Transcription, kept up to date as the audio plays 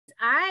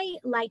I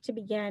like to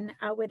begin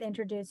with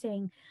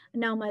introducing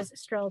NoMAA's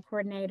stroll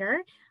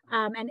coordinator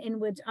and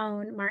Inwood's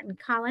own Martin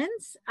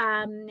Collins,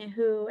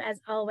 who, as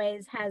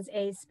always, has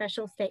a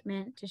special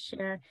statement to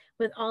share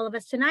with all of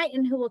us tonight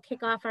and who will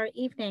kick off our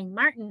evening.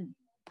 Martin.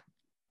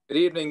 Good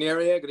evening,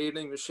 Neria. Good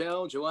evening,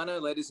 Michelle, Joanna,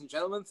 ladies and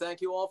gentlemen. Thank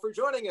you all for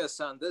joining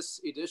us on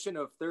this edition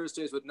of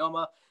Thursdays with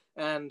NoMAA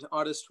and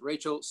artist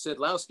Rachel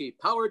Sydlowski,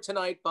 powered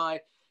tonight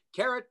by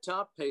Carrot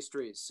Top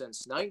Pastries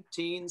since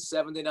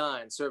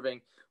 1979,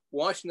 serving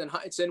Washington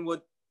Heights,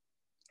 Inwood,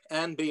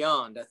 and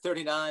beyond at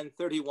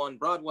 3931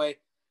 Broadway,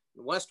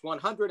 West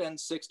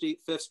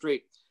 165th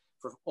Street.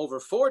 For over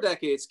 4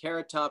 decades,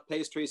 Carrot Top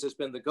Pastries has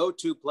been the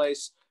go-to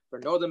place for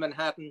Northern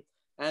Manhattan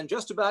and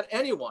just about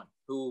anyone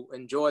who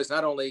enjoys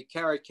not only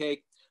carrot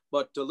cake,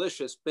 but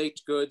delicious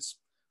baked goods,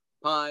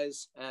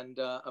 pies, and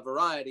a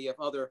variety of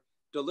other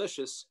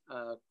delicious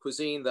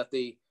cuisine that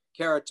the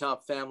Carrot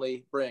Top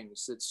family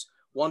brings. Its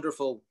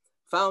wonderful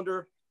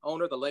founder,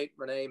 owner, the late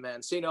Rene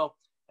Mancino,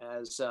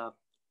 has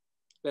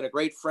been a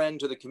great friend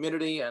to the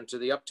community and to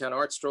the Uptown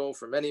Art Stroll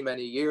for many,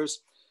 many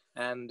years.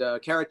 And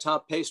Carrot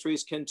Top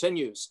Pastries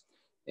continues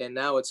in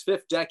now its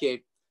 5th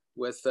decade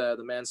with the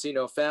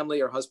Mancino family,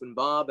 her husband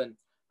Bob and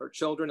her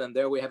children. And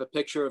there we have a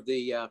picture of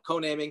the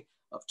co-naming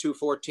of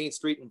 214th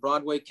Street and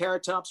Broadway,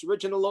 Carrot Top's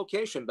original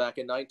location back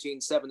in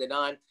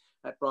 1979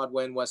 at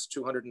Broadway and West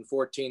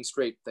 214th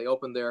Street. They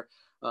opened their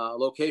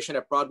location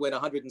at Broadway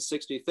and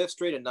 165th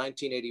Street in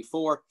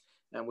 1984.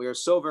 And we are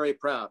so very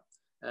proud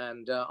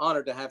and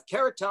honored to have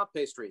Carrot Top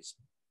Pastries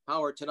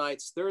power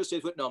tonight's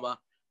Thursdays with NoMAA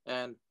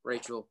and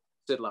Rachel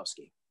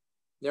Sydlowski.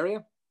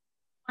 Neria?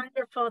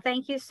 Wonderful.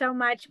 Thank you so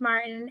much,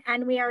 Martin.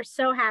 And we are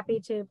so happy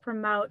to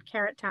promote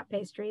Carrot Top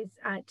Pastries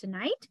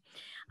tonight.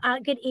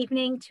 Good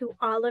evening to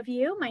all of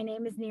you. My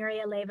name is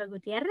Neria Leyva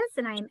Gutierrez,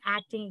 and I am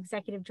Acting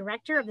Executive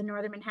Director of the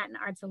Northern Manhattan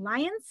Arts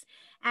Alliance.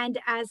 And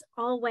as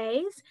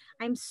always,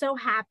 I'm so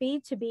happy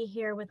to be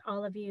here with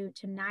all of you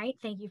tonight.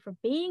 Thank you for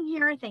being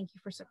here. Thank you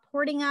for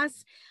supporting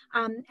us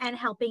and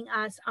helping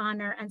us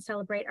honor and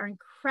celebrate our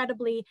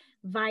incredibly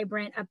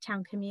vibrant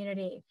Uptown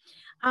community.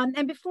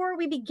 And before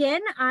we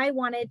begin, I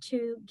wanted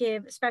to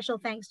give special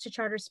thanks to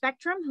Charter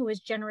Spectrum, who has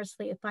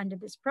generously funded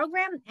this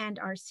program and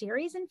our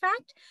series, in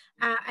fact,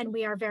 and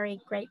we are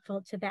very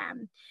grateful to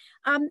them.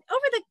 Over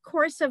the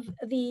course of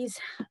these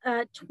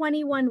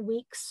 21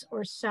 weeks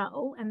or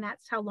so, and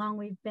that's how long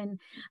we've been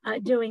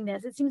doing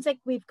this, it seems like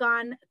we've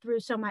gone through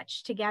so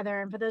much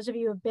together. And for those of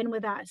you who have been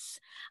with us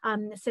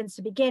since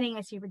the beginning,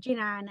 I see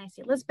Regina and I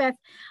see Elizabeth,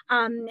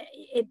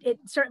 it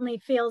certainly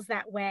feels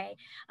that way.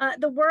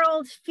 The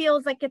world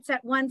feels like it's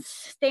at once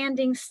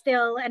standing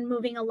still and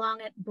moving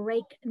along at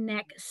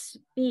breakneck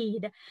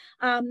speed.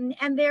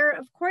 And there,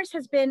 of course,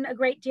 has been a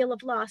great deal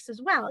of loss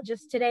as well.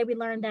 Just today, we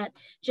learned that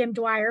Jim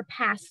Dwyer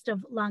passed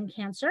of lung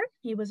cancer.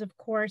 He was, of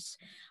course,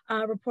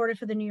 reported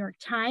for the New York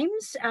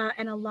Times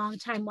and a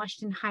longtime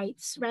Washington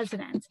Heights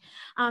resident.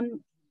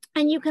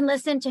 And you can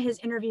listen to his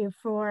interview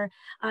for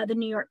the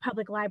New York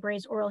Public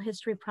Library's Oral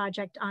History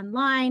Project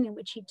online, in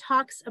which he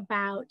talks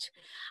about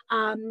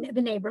the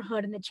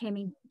neighborhood and the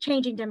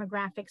changing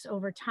demographics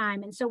over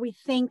time. And so we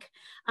think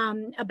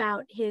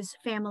about his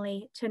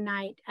family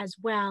tonight as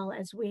well,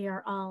 as we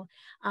are all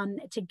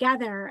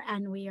together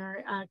and we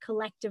are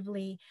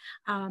collectively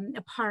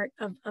a part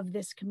of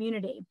this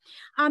community.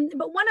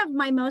 But one of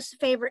my most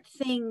favorite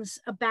things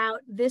about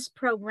this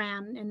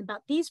program and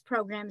about these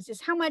programs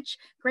is how much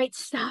great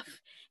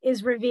stuff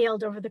is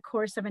revealed over the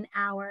course of an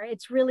hour.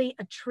 It's really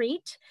a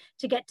treat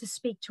to get to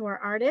speak to our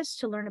artists,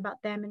 to learn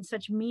about them in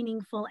such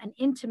meaningful and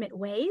intimate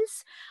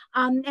ways.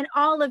 And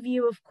all of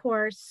you, of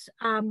course,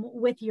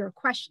 with your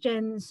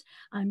questions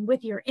and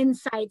with your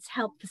insights,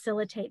 help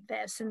facilitate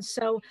this. And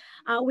so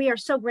we are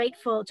so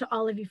grateful to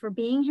all of you for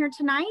being here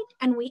tonight.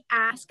 And we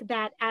ask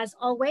that, as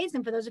always,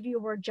 and for those of you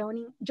who are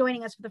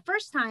joining us for the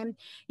first time,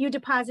 you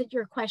deposit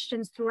your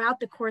questions throughout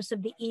the course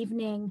of the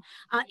evening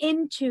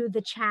into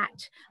the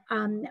chat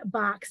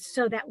box,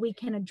 so that we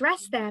can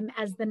address them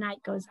as the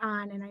night goes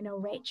on. And I know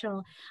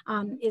Rachel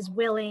is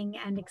willing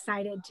and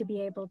excited to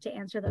be able to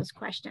answer those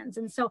questions.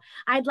 And so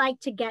I'd like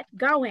to get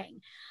going.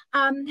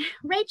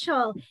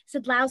 Rachel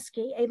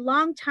Sydlowski, a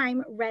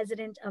longtime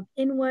resident of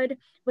Inwood,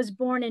 was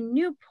born in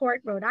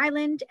Newport, Rhode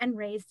Island, and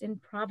raised in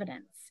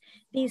Providence.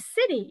 These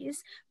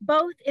cities,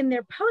 both in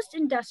their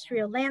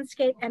post-industrial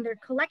landscape and their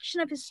collection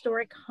of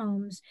historic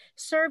homes,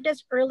 served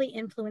as early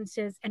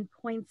influences and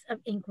points of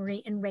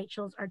inquiry in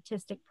Rachel's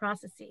artistic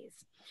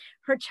processes.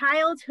 Her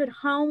childhood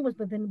home was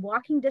within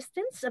walking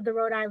distance of the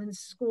Rhode Island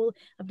School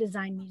of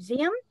Design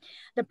Museum,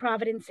 the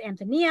Providence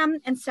Athenaeum,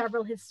 and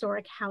several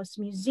historic house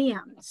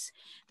museums.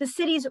 The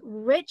city's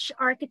rich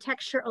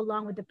architecture,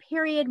 along with the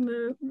period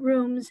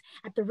rooms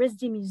at the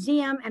RISD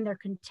Museum and their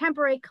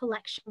contemporary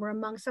collection, were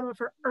among some of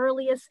her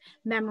earliest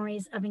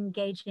memories of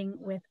engaging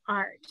with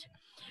art.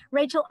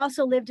 Rachel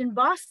also lived in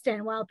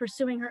Boston while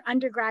pursuing her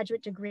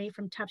undergraduate degree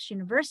from Tufts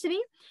University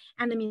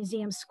and the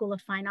Museum School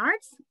of Fine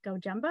Arts, go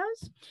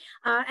Jumbos,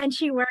 and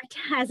she worked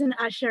as an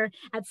usher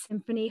at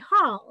Symphony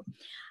Hall,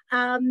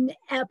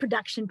 a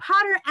production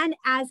potter, and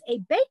as a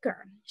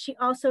baker. She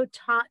also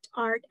taught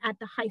art at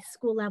the high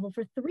school level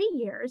for 3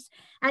 years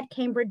at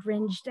Cambridge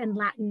Ringed and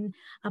Latin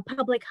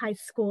Public High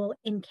School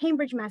in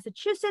Cambridge,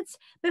 Massachusetts,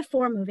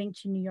 before moving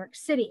to New York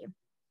City.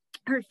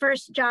 Her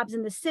first jobs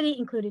in the city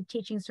included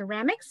teaching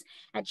ceramics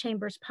at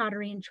Chambers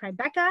Pottery in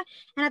Tribeca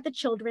and at the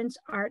Children's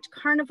Art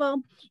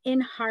Carnival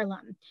in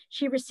Harlem.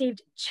 She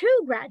received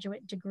 2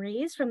 graduate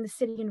degrees from the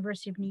City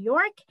University of New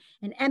York,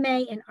 an MA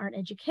in art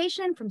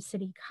education from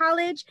City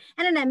College,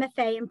 and an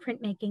MFA in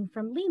printmaking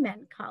from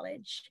Lehman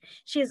College.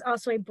 She is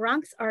also a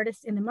Bronx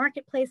Artist in the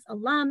Marketplace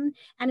alum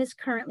and is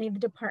currently the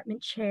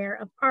department chair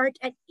of art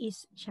at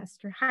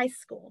Eastchester High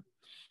School.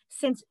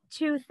 Since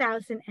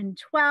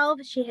 2012,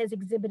 she has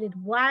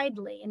exhibited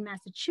widely in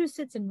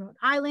Massachusetts and Rhode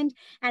Island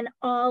and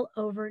all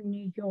over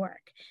New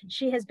York.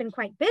 She has been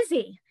quite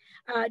busy.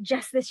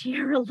 Just this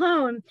year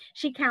alone,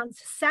 she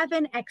counts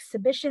 7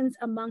 exhibitions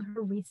among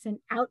her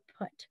recent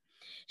output.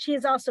 She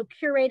has also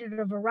curated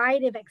a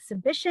variety of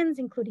exhibitions,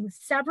 including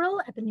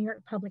several at the New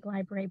York Public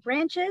Library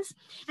branches,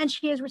 and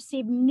she has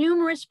received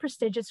numerous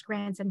prestigious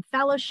grants and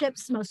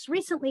fellowships, most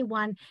recently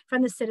one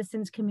from the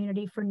Citizens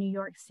Community for New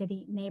York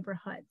City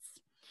Neighborhoods.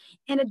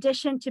 In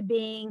addition to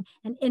being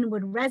an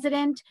Inwood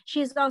resident,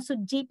 she is also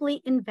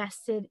deeply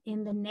invested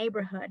in the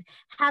neighborhood,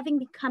 having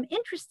become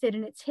interested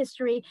in its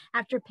history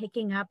after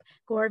picking up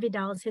Gore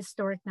Vidal's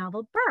historic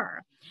novel,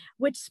 Burr,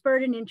 which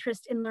spurred an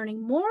interest in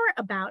learning more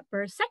about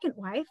Burr's second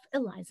wife,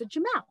 Eliza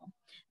Jamel.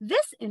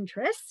 This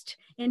interest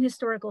in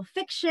historical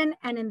fiction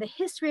and in the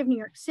history of New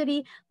York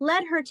City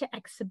led her to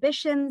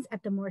exhibitions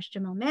at the Morris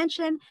Jamel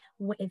Mansion,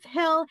 Wave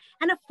Hill,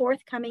 and a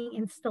forthcoming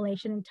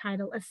installation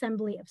entitled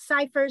Assembly of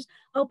Ciphers,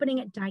 opening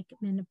at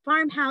Dyckman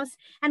Farmhouse,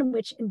 and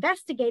which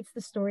investigates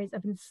the stories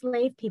of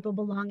enslaved people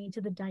belonging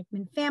to the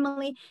Dyckman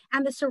family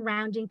and the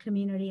surrounding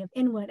community of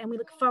Inwood. And we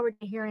look forward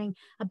to hearing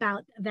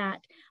about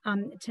that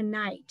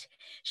tonight.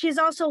 She is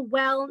also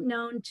well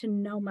known to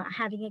NoMAA,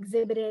 having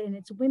exhibited in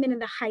its Women in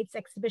the Heights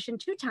exhibition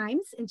 2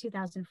 times in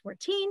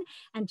 2014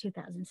 and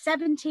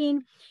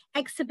 2017,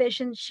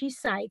 exhibitions she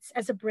cites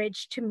as a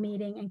bridge to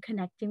meeting and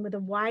connecting with a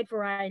wide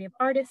variety of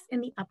artists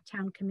in the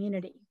Uptown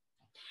community.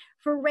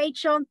 For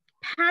Rachel,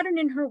 pattern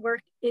in her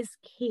work is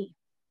key.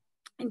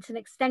 It's an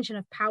extension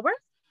of power,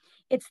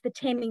 it's the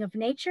taming of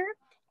nature,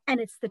 and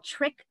it's the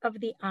trick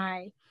of the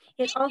eye.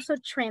 It also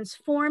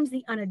transforms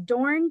the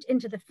unadorned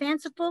into the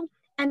fanciful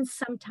and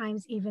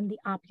sometimes even the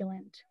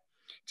opulent.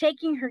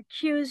 Taking her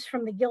cues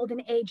from the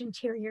Gilded Age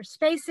interior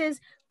spaces,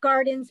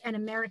 gardens, and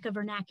America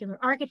vernacular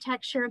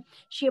architecture,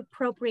 she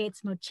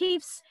appropriates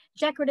motifs,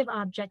 decorative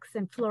objects,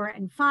 and flora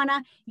and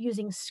fauna,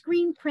 using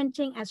screen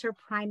printing as her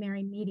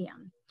primary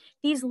medium.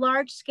 These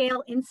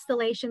large-scale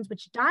installations,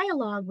 which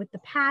dialogue with the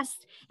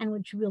past and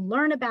which we'll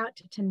learn about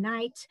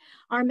tonight,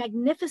 are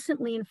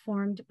magnificently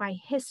informed by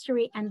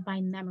history and by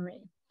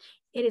memory.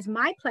 It is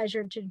my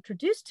pleasure to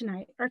introduce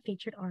tonight our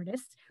featured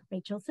artist,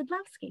 Rachel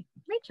Sydlowski.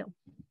 Rachel.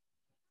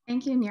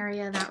 Thank you,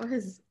 Neria. That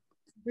was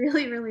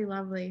really, really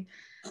lovely.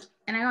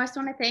 And I also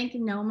want to thank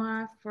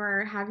NoMAA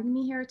for having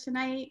me here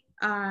tonight.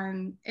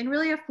 And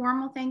really a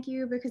formal thank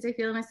you, because I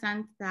feel in a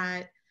sense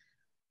that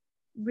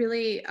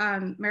really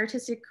my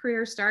artistic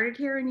career started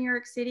here in New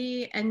York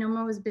City, and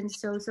NoMAA has been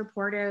so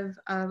supportive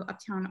of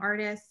Uptown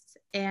artists.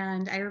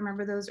 And I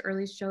remember those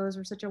early shows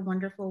were such a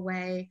wonderful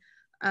way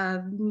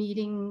of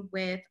meeting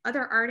with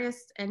other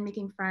artists and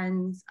making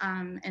friends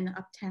in the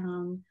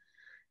Uptown,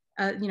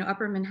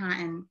 Upper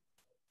Manhattan.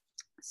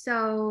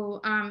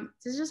 So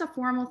this is just a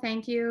formal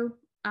thank you.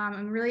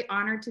 I'm really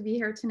honored to be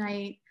here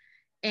tonight.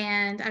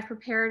 And I've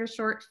prepared a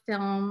short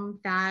film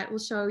that will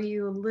show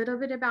you a little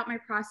bit about my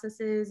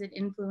processes and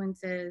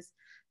influences.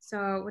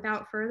 So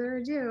without further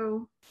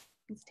ado,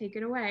 let's take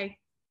it away.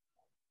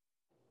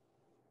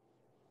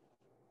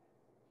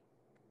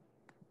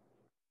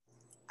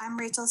 I'm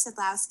Rachel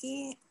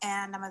Sydlowski,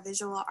 and I'm a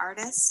visual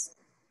artist.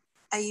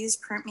 I use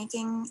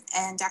printmaking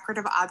and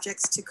decorative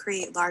objects to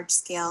create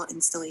large-scale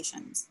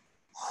installations.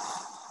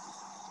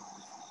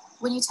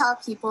 When you tell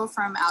people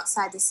from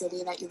outside the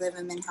city that you live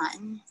in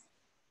Manhattan,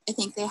 I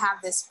think they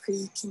have this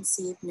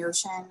preconceived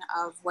notion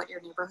of what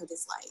your neighborhood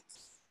is like.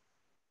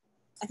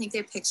 I think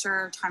they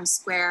picture Times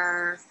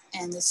Square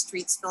and the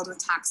streets filled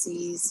with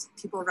taxis,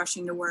 people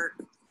rushing to work.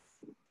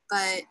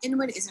 But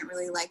Inwood isn't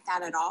really like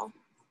that at all.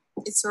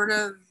 It's sort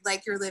of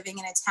like you're living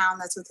in a town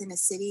that's within a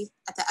city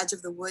at the edge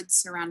of the woods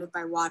surrounded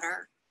by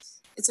water.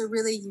 It's a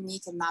really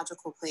unique and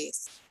magical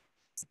place.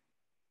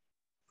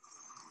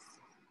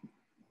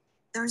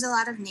 There's a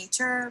lot of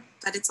nature,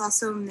 but it's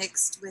also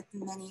mixed with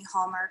many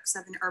hallmarks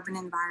of an urban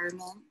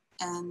environment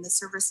and the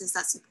services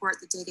that support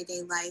the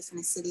day-to-day life in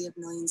a city of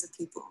millions of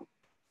people.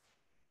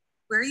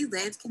 Where you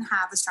live can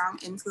have a strong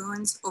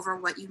influence over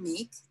what you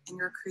make and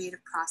your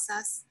creative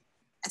process.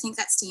 I think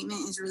that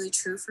statement is really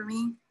true for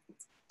me.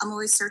 I'm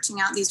always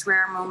searching out these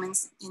rare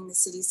moments in the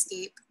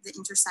cityscape, the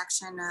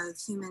intersection of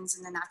humans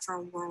and the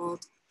natural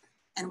world,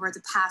 and where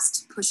the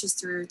past pushes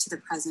through to the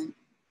present.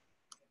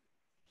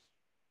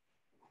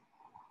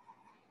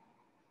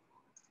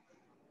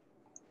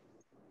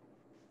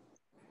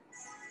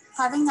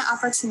 Having the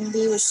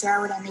opportunity to share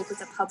what I make with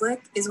the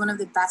public is one of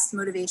the best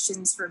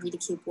motivations for me to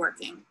keep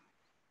working.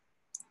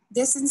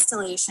 This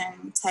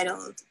installation,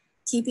 titled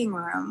Keeping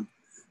Room,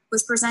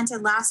 was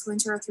presented last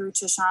winter through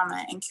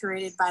Chashama and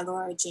curated by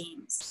Laura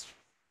James.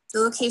 The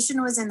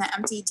location was in the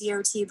empty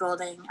DOT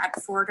building at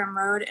Fordham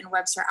Road and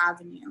Webster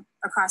Avenue,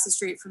 across the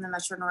street from the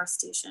Metro North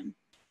station.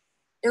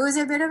 It was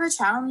a bit of a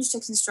challenge to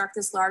construct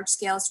this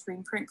large-scale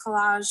screen print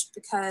collage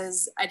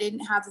because I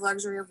didn't have the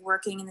luxury of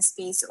working in the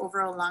space over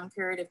a long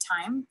period of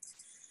time.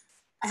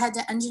 I had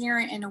to engineer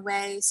it in a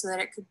way so that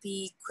it could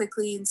be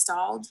quickly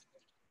installed.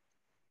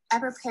 I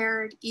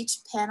prepared each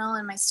panel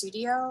in my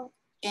studio,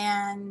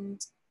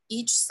 and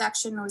each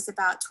section was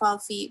about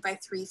 12 feet by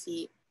 3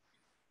 feet.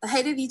 The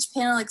height of each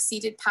panel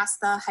exceeded past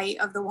the height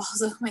of the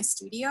walls of my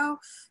studio,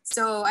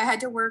 so I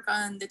had to work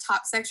on the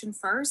top section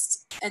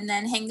first and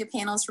then hang the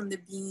panels from the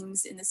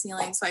beams in the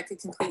ceiling so I could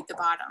complete the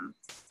bottom.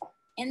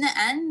 In the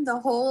end, the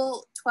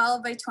whole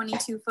 12 by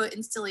 22 foot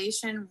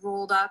installation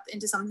rolled up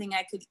into something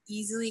I could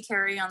easily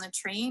carry on the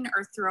train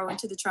or throw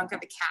into the trunk of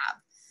a cab.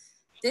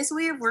 This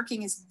way of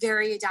working is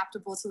very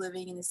adaptable to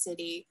living in the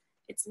city.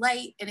 It's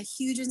light, and a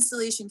huge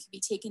installation can be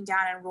taken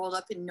down and rolled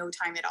up in no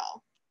time at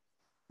all.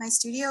 My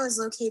studio is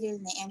located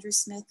in the Andrew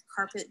Smith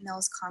Carpet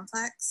Mills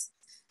complex.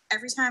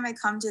 Every time I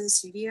come to the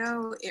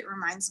studio, it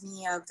reminds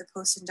me of the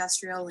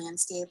post-industrial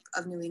landscape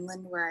of New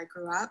England where I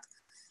grew up,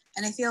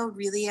 and I feel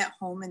really at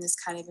home in this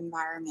kind of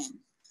environment.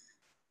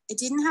 I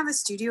didn't have a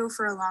studio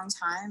for a long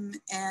time,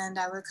 and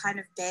I would kind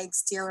of beg,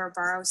 steal, or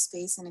borrow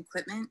space and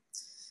equipment.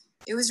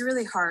 It was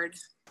really hard.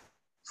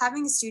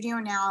 Having a studio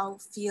now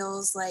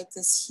feels like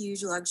this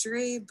huge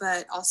luxury,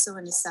 but also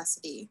a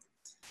necessity.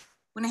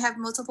 When I have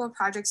multiple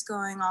projects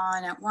going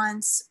on at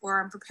once,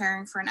 or I'm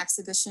preparing for an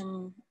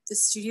exhibition, the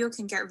studio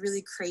can get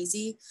really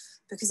crazy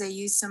because I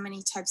use so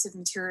many types of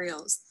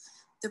materials.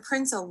 The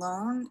prints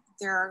alone,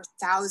 there are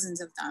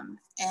thousands of them,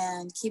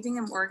 and keeping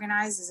them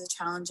organized is a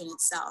challenge in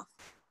itself.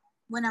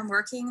 When I'm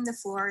working, the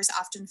floor is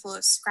often full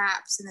of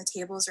scraps and the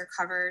tables are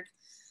covered.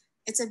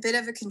 It's a bit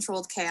of a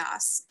controlled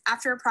chaos.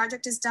 After a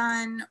project is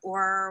done,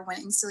 or when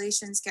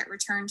installations get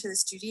returned to the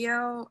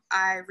studio,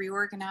 I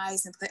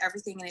reorganize and put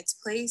everything in its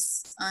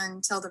place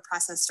until the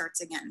process starts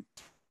again.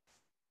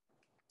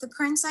 The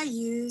prints I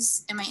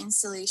use in my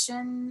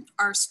installation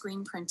are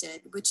screen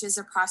printed, which is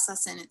a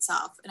process in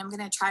itself, and I'm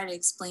going to try to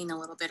explain a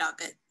little bit of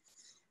it.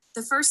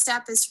 The first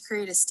step is to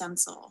create a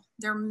stencil.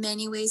 There are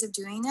many ways of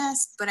doing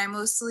this, but I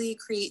mostly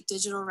create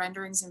digital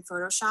renderings in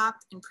Photoshop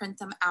and print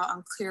them out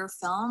on clear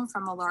film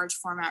from a large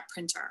format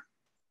printer.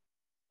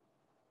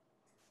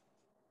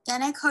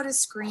 Then I coat a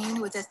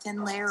screen with a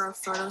thin layer of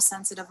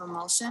photosensitive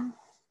emulsion.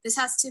 This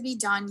has to be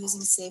done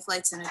using safe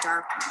lights in a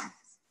dark room.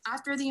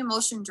 After the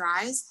emulsion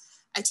dries,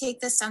 I take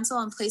the stencil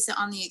and place it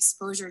on the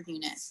exposure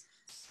unit.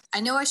 I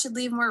know I should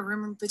leave more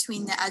room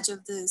between the edge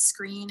of the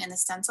screen and the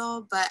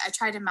stencil, but I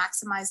try to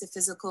maximize the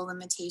physical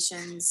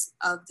limitations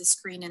of the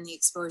screen and the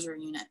exposure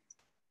unit.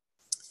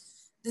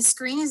 The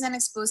screen is then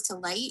exposed to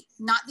light,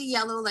 not the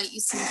yellow light you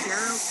see here,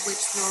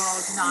 which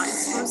will not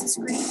expose the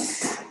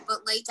screen,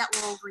 but light that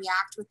will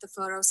react with the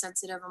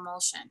photosensitive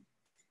emulsion.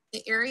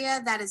 The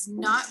area that is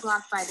not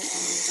blocked by the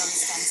image on the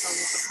stencil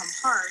will become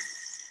hard.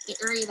 The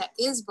area that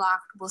is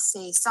blocked will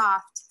stay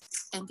soft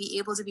and be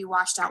able to be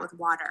washed out with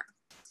water.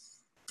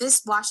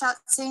 This washout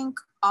sink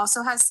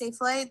also has safe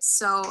lights,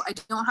 so I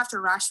don't have to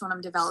rush when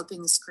I'm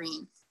developing the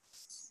screen.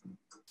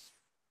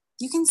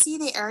 You can see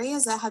the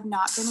areas that have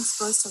not been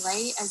exposed to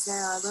light as they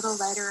are a little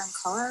lighter in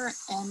color,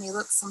 and they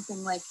look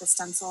something like the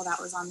stencil that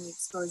was on the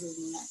exposure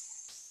unit.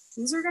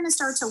 These are going to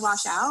start to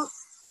wash out,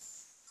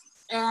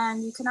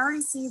 and you can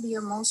already see the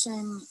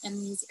emulsion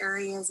in these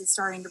areas is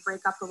starting to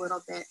break up a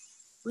little bit,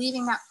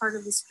 leaving that part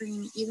of the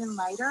screen even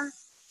lighter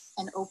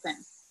and open.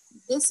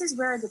 This is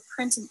where the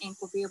print and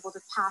ink will be able to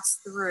pass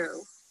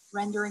through,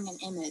 rendering an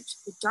image.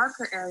 The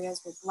darker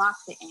areas will block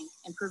the ink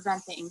and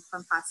prevent the ink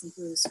from passing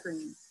through the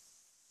screen.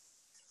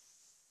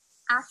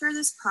 After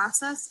this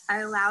process, I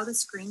allow the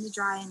screen to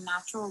dry in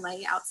natural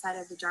light outside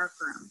of the dark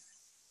room.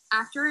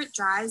 After it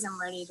dries,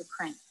 I'm ready to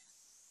print.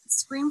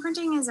 Screen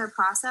printing is a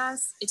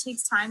process. It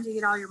takes time to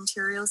get all your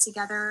materials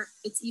together.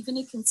 It's even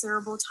a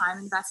considerable time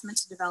investment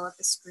to develop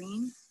a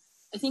screen.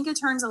 I think it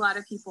turns a lot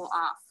of people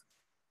off.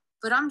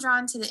 But I'm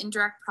drawn to the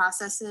indirect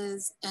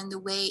processes and the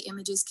way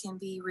images can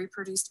be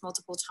reproduced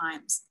multiple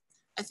times.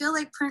 I feel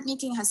like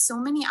printmaking has so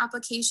many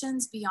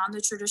applications beyond the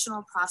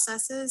traditional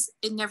processes,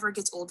 it never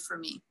gets old for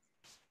me.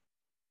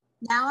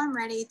 Now I'm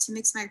ready to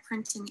mix my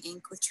printing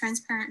ink with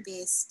transparent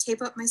base,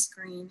 tape up my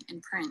screen,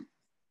 and print.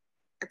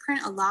 I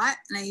print a lot,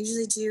 and I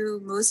usually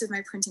do most of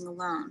my printing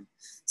alone.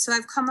 So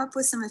I've come up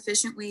with some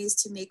efficient ways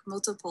to make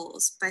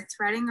multiples by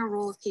threading a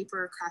roll of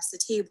paper across the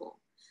table.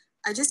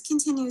 I just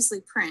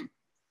continuously print.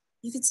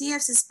 You can see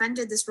I've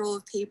suspended this roll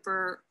of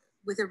paper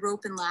with a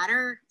rope and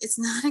ladder. It's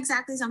not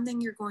exactly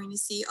something you're going to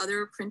see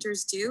other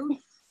printers do,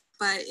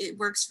 but it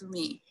works for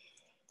me.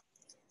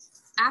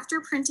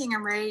 After printing,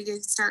 I'm ready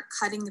to start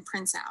cutting the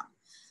prints out.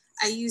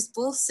 I use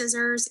both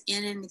scissors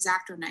and an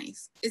X-Acto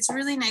knife. It's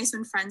really nice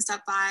when friends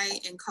stop by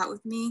and cut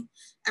with me.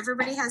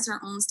 Everybody has their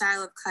own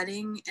style of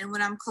cutting, and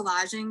when I'm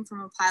collaging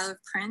from a pile of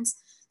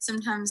prints,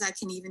 sometimes I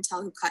can even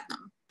tell who cut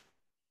them.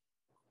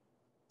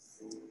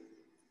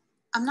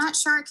 I'm not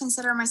sure I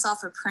consider myself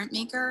a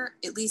printmaker,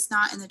 at least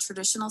not in the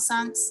traditional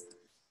sense.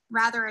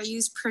 Rather, I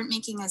use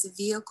printmaking as a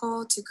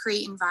vehicle to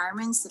create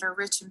environments that are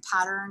rich in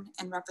pattern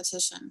and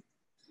repetition.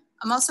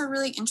 I'm also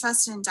really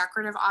interested in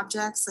decorative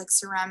objects like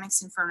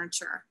ceramics and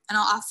furniture, and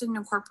I'll often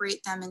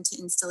incorporate them into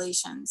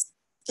installations.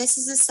 This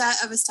is a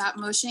set of a stop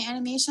motion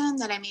animation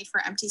that I made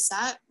for Empty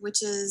Set,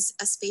 which is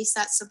a space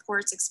that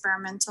supports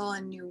experimental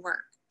and new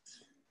work.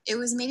 It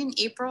was made in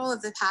April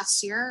of the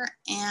past year,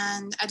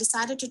 and I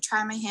decided to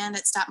try my hand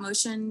at stop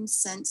motion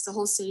since the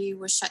whole city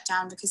was shut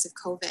down because of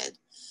COVID.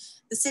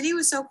 The city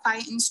was so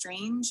quiet and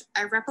strange,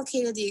 I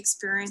replicated the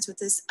experience with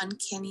this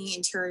uncanny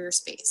interior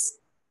space.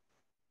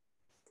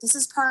 This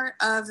is part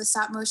of a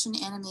stop motion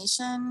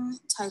animation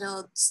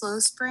titled Slow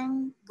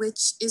Spring,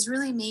 which is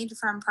really made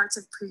from parts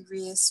of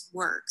previous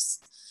works.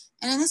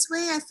 And in this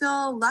way, I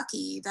feel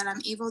lucky that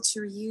I'm able to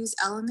reuse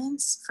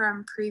elements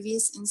from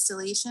previous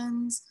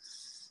installations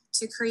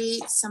to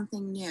create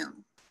something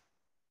new.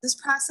 This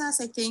process,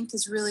 I think,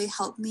 has really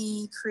helped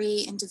me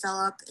create and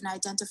develop an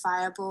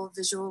identifiable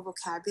visual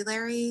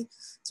vocabulary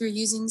through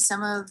using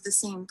some of the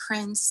same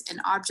prints and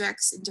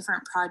objects in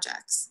different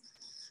projects.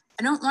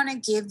 I don't want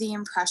to give the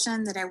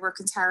impression that I work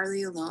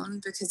entirely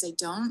alone, because I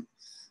don't.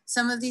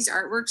 Some of these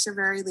artworks are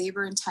very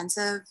labor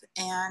intensive,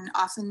 and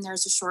often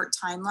there's a short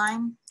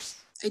timeline.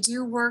 I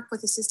do work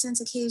with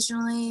assistants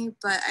occasionally,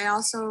 but I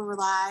also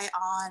rely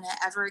on an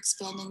ever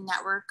expanding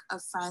network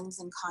of friends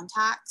and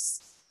contacts.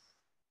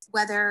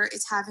 Whether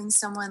it's having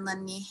someone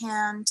lend me a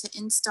hand to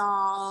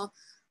install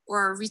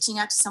or reaching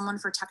out to someone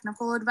for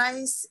technical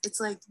advice, it's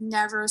like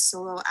never a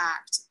solo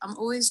act. I'm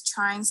always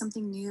trying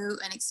something new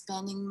and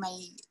expanding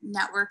my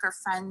network of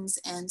friends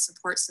and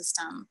support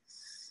system.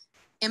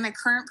 In my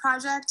current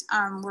project,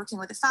 I'm working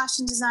with a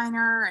fashion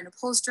designer, an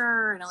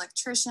upholsterer, an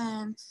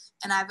electrician,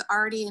 and I've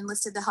already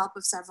enlisted the help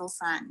of several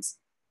friends.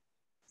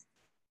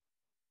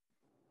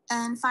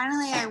 And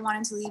finally, I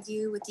wanted to leave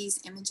you with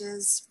these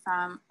images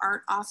from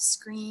Art Off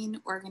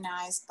Screen,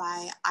 organized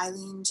by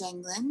Eileen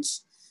Jang Lynch,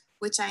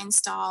 which I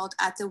installed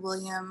at the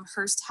William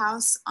Hearst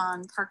House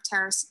on Park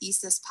Terrace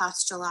East this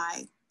past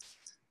July.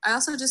 I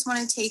also just want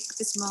to take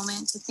this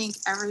moment to thank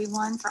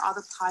everyone for all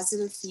the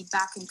positive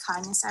feedback and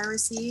kindness I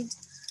received,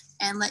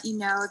 and let you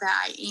know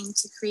that I aim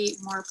to create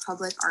more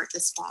public art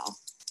this fall.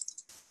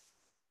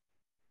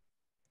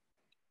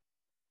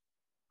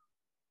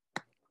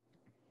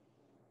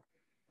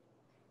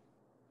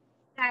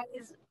 That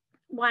is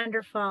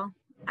wonderful.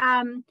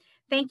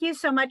 Thank you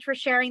so much for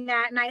sharing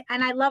that,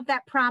 and I love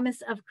that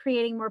promise of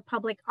creating more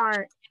public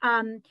art.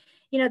 You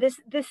know,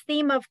 this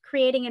theme of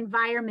creating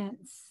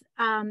environments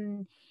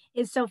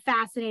is so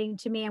fascinating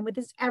to me, and with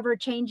this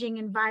ever-changing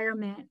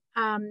environment,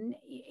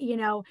 you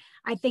know,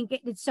 I think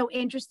it's so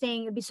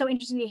interesting. It'd be so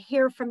interesting to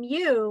hear from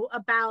you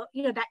about,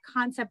 you know, that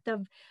concept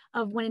of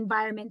when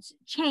environments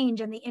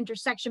change and the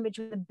intersection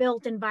between the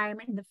built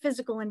environment and the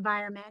physical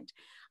environment.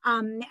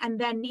 And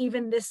then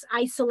even this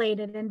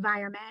isolated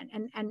environment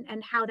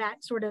and how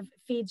that sort of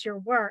feeds your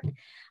work.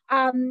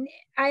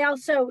 I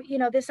also, you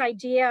know, this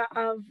idea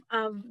of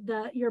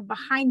your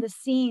behind the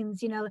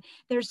scenes, you know,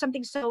 there's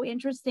something so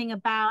interesting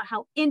about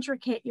how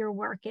intricate your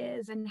work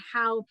is and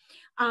how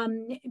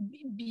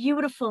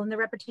beautiful in the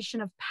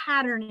repetition of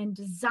pattern and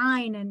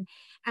design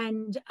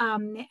and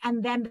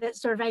then the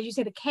sort of, as you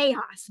say, the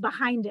chaos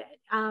behind it.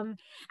 And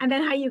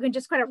then how you can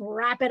just kind of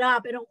wrap it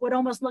up in what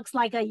almost looks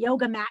like a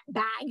yoga mat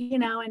bag, you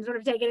know, and sort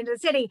of take it into the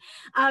city.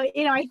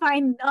 You know, I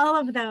find all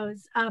of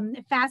those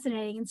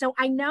fascinating. And so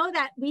I know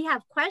that we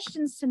have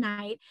questions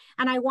tonight,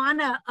 and I want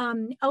to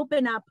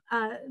open up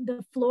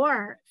the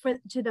floor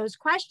to those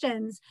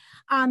questions.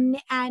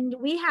 And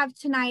we have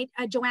tonight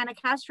Joanna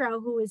Castro,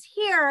 who is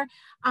here,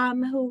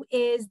 who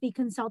is the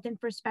consultant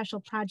for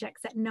special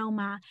projects at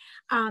NoMAA,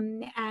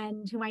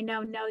 and who I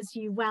know knows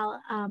you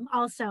well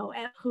also,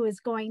 who is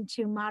going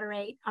to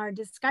moderate our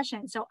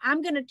discussion. So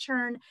I'm going to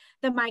turn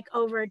the mic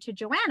over to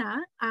Joanna.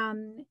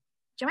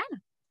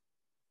 Joanna.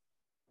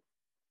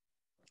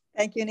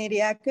 Thank you,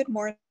 Nydia. Good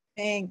morning.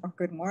 Or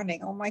good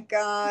morning. Oh my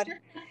God.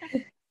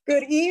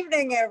 Good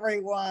evening,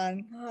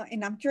 everyone.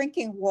 And I'm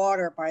drinking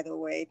water, by the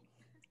way,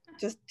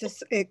 just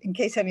in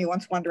case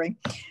anyone's wondering.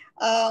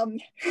 Good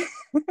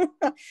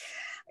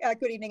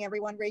evening,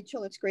 everyone.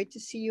 Rachel, it's great to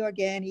see you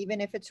again, even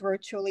if it's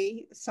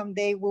virtually.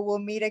 Someday we will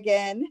meet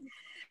again.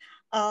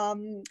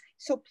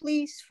 So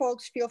please,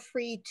 folks, feel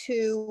free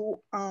to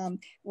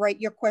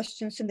write your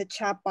questions in the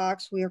chat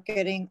box. We are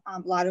getting a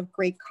lot of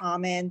great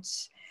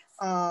comments.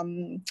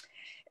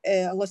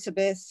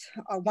 Elizabeth,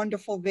 a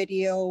wonderful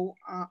video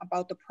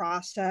about the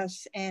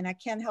process. And I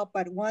can't help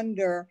but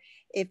wonder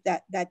if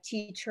that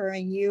teacher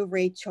and you,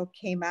 Rachel,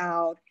 came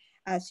out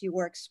as you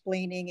were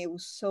explaining. It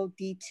was so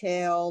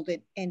detailed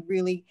and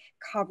really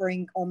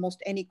covering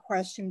almost any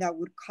question that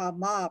would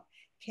come up.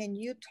 Can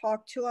you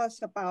talk to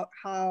us about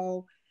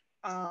how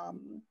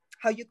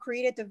you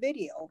created the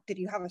video? Did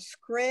you have a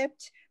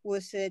script?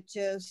 Was it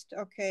just,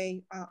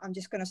 okay, I'm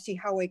just gonna see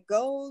how it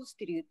goes?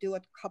 Did you do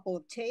a couple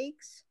of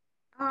takes?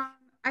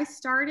 I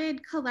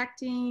started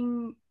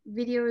collecting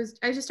videos.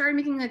 I just started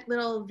making like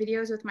little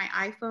videos with my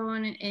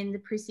iPhone in the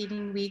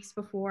preceding weeks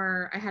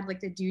before I had like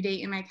the due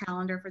date in my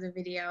calendar for the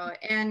video.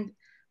 And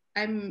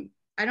I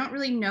don't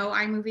really know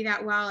iMovie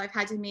that well. I've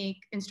had to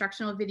make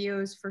instructional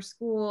videos for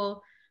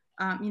school,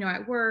 you know,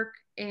 at work,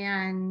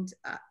 and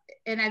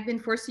I've been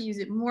forced to use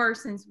it more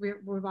since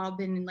we've all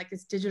been in like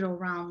this digital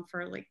realm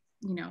for like,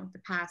 you know, the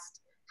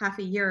past half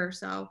a year or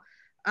so.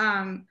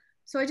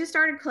 So I just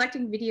started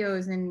collecting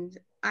videos, and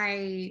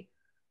I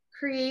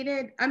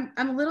created, I'm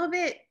a little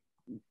bit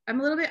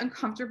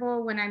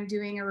uncomfortable when I'm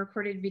doing a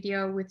recorded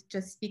video with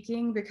just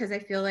speaking, because I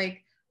feel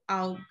like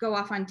I'll go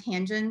off on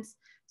tangents.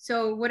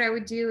 So what I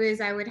would do is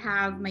I would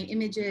have my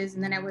images,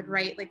 and then I would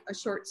write like a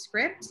short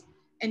script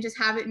and just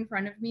have it in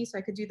front of me so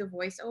I could do the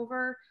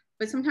voiceover.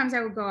 But sometimes I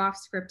would go off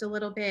script a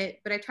little bit,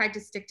 but I tried to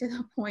stick to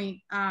the point,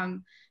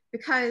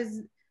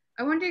 because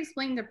I wanted to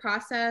explain the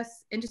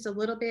process and just a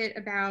little bit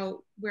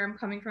about where I'm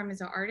coming from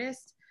as an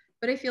artist.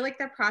 But I feel like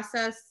that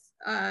process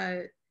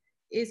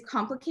is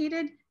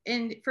complicated.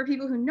 And for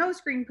people who know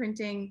screen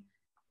printing,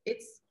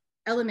 it's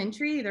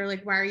elementary. They're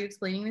like, why are you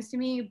explaining this to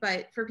me?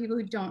 But for people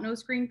who don't know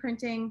screen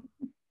printing,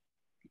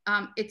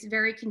 it's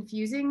very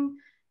confusing.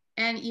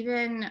 And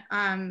even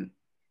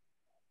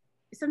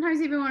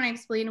sometimes even when I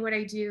explain what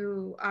I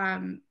do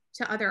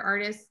to other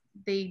artists,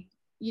 they,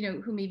 you know,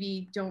 who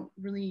maybe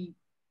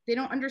they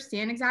don't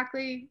understand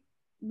exactly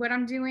what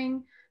I'm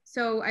doing.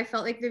 So I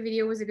felt like the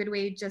video was a good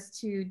way just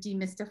to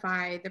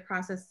demystify the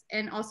process.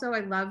 And also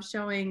I love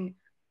showing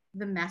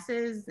the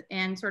messes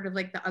and sort of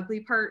like the ugly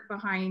part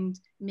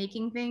behind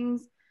making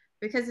things,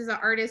 because as an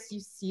artist, you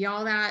see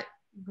all that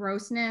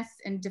grossness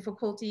and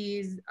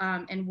difficulties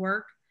and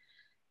work.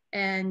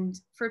 And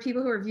for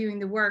people who are viewing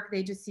the work,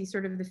 they just see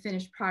sort of the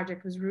finished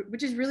project,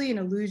 which is really an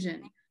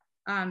illusion.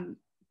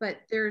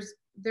 But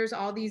there's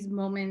all these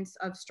moments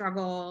of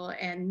struggle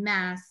and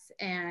mess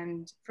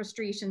and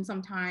frustration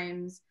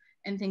sometimes,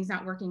 and things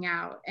not working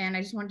out. And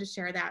I just wanted to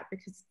share that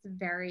because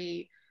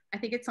I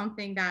think it's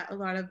something that a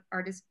lot of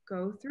artists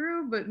go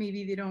through, but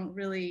maybe they don't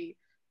really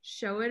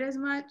show it as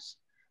much.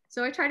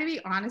 So I try to be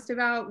honest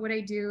about what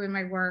I do in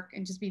my work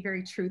and just be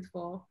very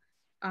truthful.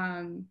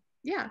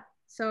 Yeah,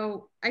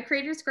 so I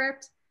created a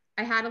script.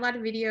 I had a lot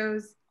of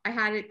videos. I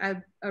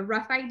had a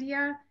rough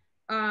idea,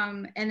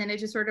 and then it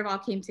just sort of all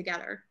came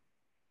together.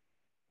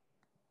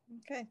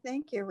 Okay,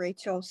 thank you,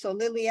 Rachel. So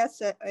Lily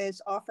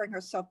is offering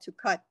herself to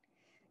cut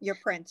your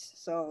prints,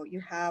 so you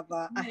have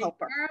a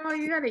helper. Girl,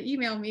 you gotta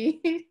email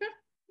me.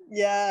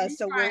 Yeah,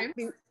 so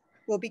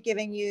we'll be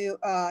giving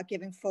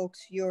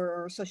folks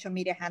your social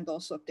media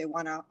handles, so if they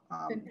want to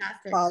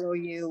follow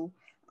you,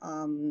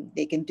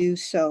 they can do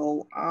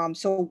so.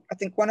 So I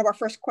think one of our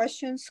first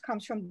questions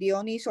comes from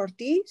Dionis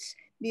Ortiz.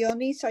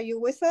 Dionis, are you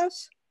with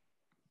us?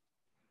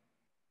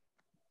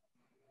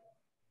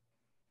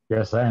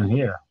 Yes, I am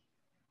here.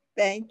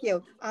 Thank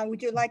you.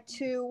 Would you like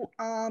to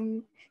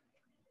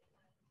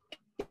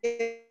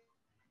give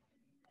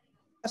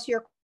us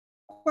your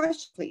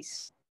question,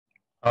 please?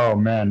 Oh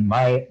man,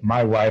 my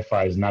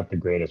Wi-Fi is not the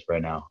greatest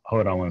right now.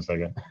 Hold on one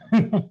second.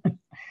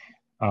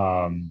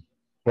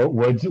 What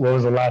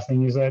was the last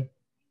thing you said?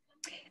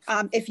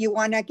 If you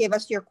want to give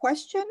us your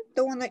question,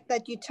 the one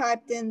that you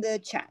typed in the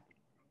chat.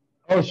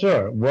 Oh,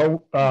 sure.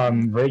 Well,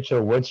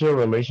 Rachel, what's your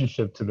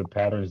relationship to the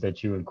patterns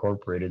that you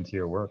incorporate into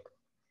your work?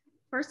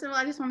 First of all,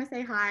 I just want to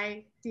say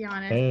hi,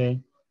 Deanna.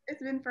 Hey.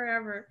 It's been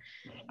forever.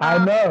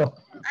 I know.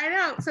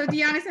 So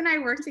Deanna and I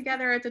worked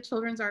together at the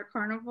Children's Art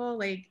Carnival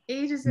like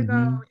ages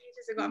ago.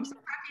 I'm so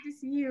happy to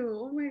see you.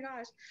 Oh my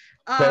gosh.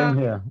 Same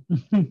here.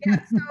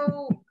 Yeah,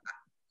 so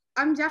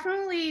I'm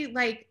definitely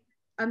like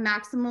a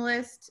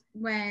maximalist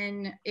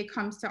when it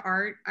comes to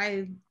art.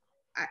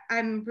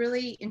 I'm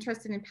really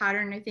interested in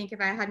pattern. I think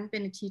if I hadn't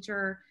been a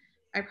teacher,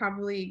 I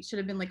probably should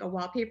have been like a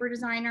wallpaper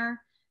designer.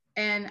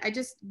 And I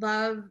just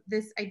love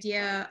this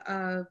idea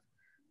of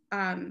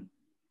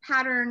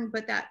pattern,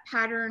 but that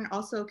pattern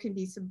also can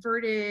be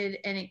subverted,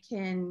 and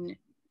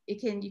you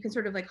can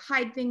sort of like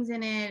hide things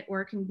in it,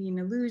 or it can be an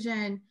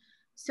illusion.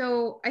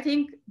 So I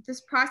think this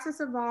process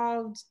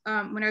evolved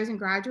when I was in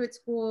graduate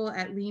school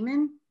at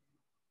Lehman.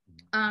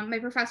 My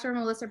professor,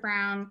 Melissa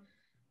Brown,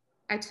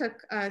 I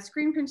took a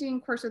screen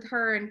printing course with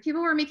her, and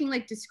people were making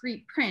like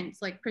discrete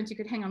prints, like prints you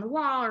could hang on the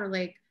wall, or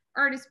like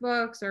artist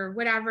books or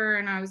whatever.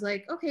 And I was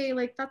like, okay,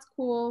 like that's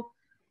cool.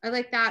 I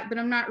like that, but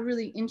I'm not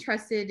really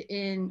interested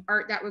in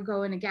art that would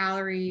go in a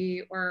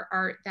gallery, or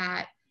art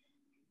that,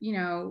 you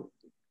know,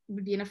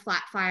 would be in a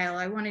flat file.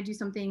 I want to do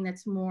something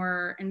that's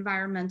more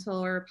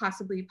environmental or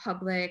possibly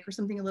public, or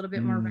something a little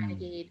bit more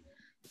renegade.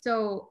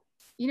 So,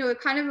 you know,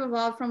 it kind of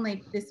evolved from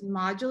like this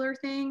modular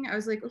thing. I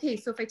was like, okay,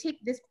 so if I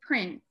take this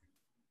print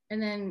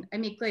and then I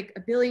make like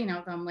 1 billion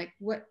of them. Like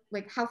what,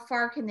 like how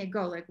far can they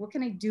go? Like what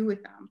can I do with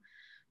them?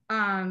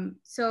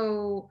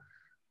 So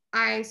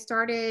I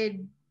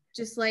started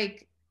just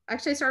like,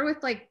 actually I started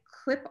with like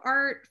clip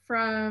art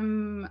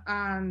from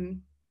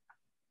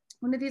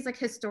one of these like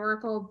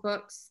historical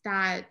books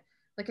that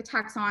like a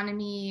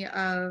taxonomy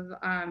of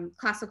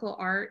classical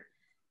art.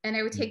 And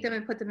I would take them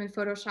and put them in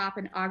Photoshop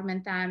and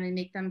augment them and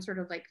make them sort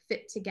of like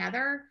fit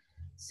together.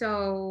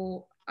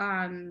 So,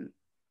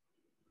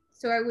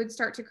 so I would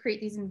start to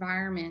create these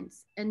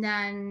environments. And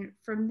then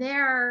from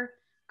there,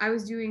 I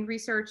was doing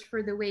research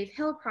for the Wave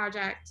Hill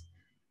project,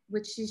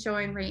 which she's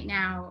showing right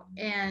now.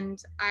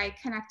 And I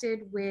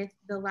connected with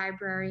the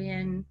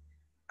librarian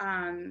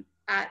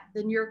at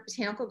the New York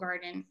Botanical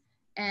Garden.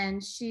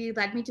 And she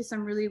led me to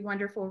some really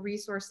wonderful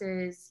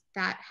resources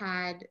that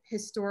had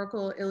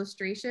historical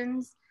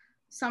illustrations,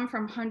 some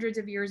from hundreds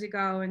of years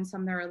ago and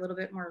some that are a little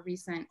bit more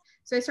recent.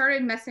 So I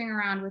started messing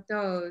around with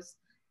those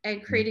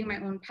and creating my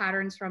own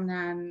patterns from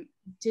them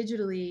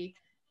digitally.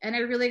 And I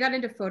really got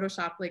into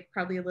Photoshop, like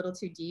probably a little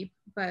too deep,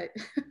 but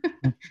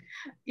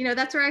you know,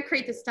 that's where I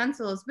create the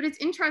stencils. But it's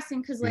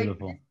interesting because like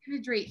this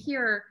image right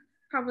here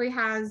probably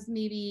has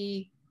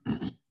maybe,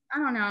 I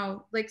don't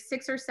know, like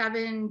 6 or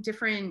 7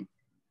 different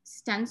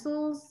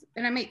stencils,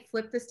 and I might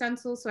flip the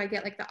stencil so I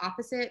get like the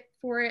opposite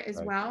for it as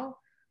well.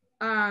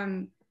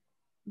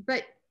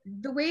 But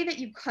the way that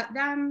you cut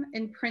them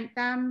and print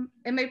them,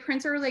 and my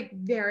prints are like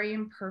very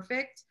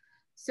imperfect,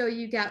 so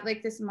you get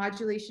like this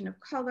modulation of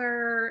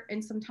color,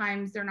 and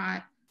sometimes they're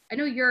not. I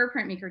know you're a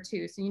printmaker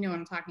too, so you know what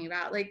I'm talking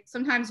about. Like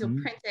sometimes you'll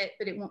print it,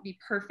 but it won't be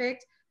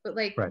perfect, but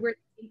like where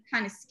it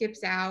kind of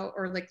skips out,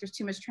 or like there's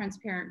too much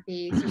transparent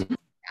base or something like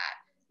that,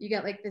 you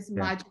get like this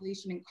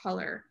modulation in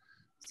color.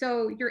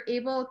 So you're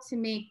able to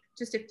make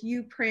just a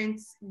few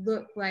prints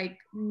look like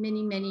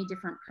many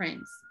different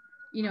prints,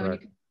 you know, and you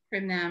can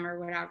trim them or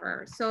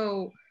whatever.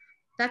 So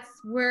that's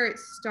where it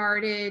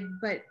started.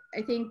 But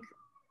I think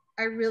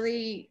I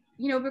really,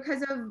 you know,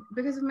 because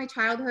of my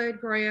childhood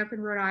growing up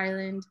in Rhode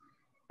Island,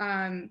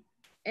 and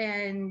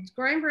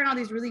growing up in all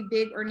these really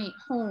big ornate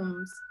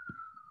homes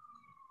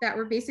that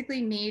were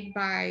basically made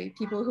by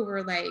people who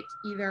were like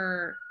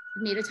either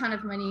made a ton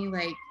of money,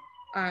 like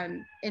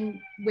in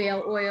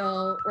whale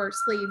oil or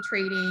slave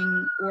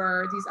trading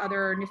or these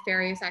other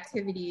nefarious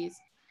activities.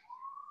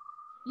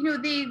 You know,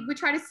 they would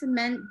try to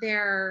cement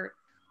their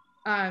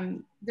place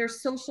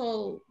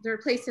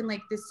in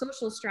like this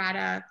social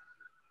strata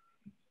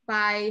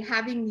by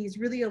having these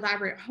really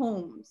elaborate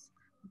homes,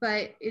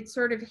 but it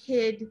sort of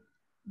hid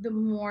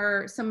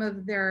some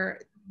of their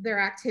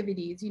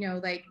activities. You know,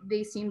 like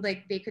they seemed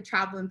like they could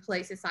travel in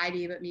polite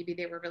society, but maybe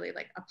they were really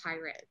like a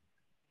pirate,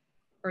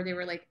 or they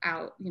were like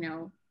out, you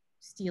know,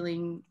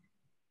 stealing,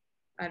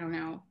 I don't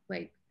know,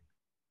 like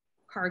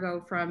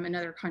cargo from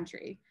another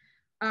country.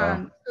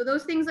 So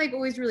those things like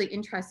always really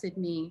interested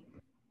me,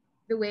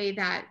 the way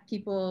that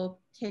people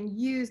can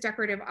use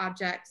decorative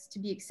objects to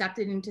be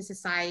accepted into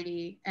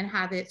society and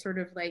have it sort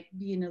of like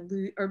be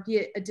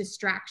a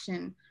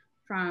distraction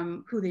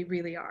from who they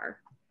really are.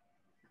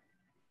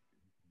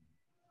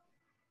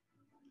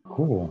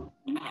 Cool.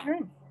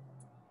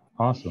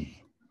 Awesome.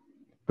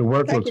 The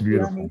work looks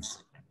beautiful.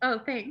 Oh,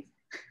 thanks.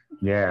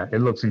 Yeah,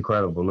 it looks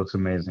incredible. It looks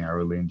amazing. I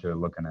really enjoy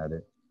looking at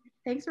it.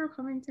 Thanks for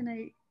coming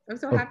tonight. I'm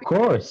so happy. Of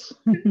course.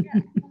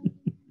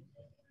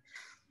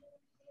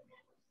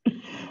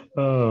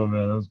 Oh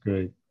man, that was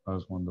great. That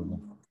was wonderful.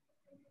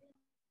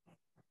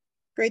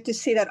 Great to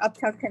see that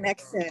Uptown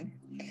connection.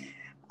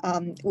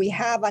 We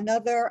have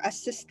another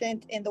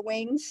assistant in the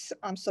wings.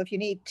 So if you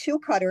need 2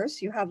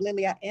 cutters, you have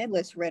Lilia and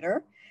Liz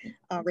Ritter,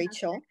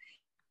 Rachel.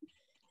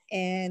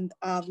 And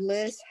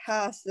Liz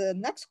has the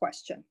next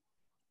question.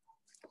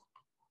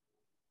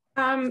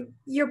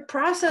 Your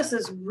process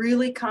is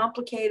really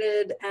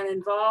complicated and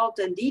involved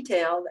and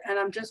detailed. And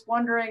I'm just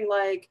wondering,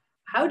 like,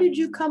 how did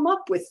you come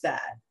up with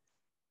that?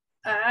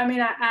 I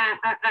mean, I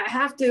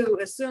have to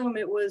assume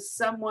it was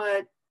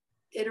somewhat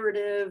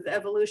iterative,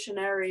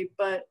 evolutionary,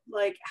 but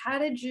like, how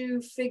did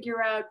you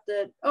figure out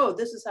that, oh,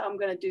 this is how I'm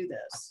going to do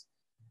this?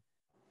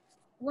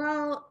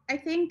 Well, I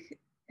think,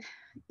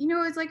 you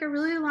know, it's like a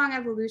really long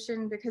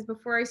evolution, because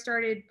before I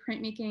started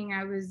printmaking,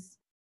 I was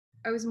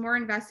more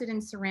invested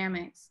in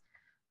ceramics.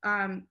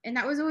 And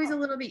that was always a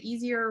little bit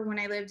easier when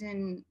I lived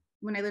in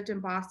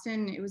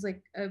Boston. It was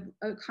like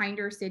a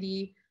kinder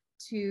city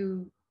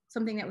to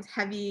something that was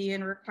heavy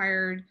and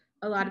required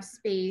a lot of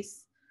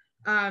space.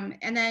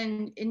 And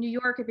then in New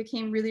York, it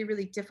became really,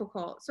 really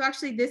difficult. So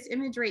actually this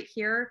image right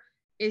here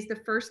is the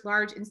first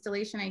large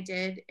installation I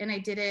did. And I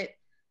did it,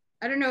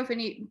 I don't know if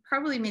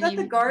probably many. Is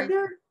that the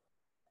gardener?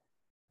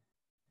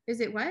 Is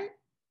it what? It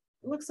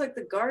looks like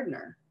the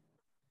gardener.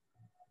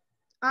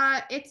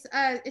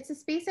 It's a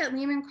space at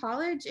Lehman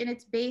College, and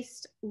it's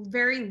based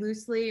very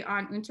loosely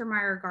on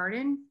Untermeyer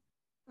Garden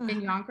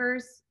in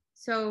Yonkers.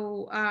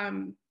 So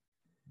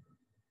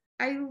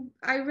I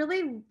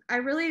really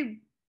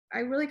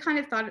kind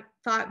of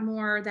thought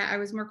more that I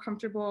was more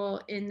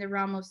comfortable in the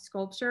realm of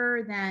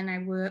sculpture than I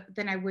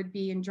would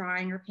be in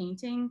drawing or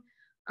painting.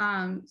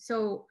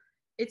 So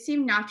it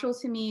seemed natural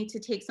to me to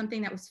take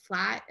something that was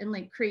flat and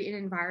like create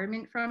an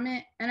environment from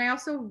it. And I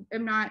also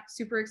am not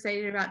super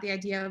excited about the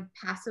idea of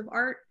passive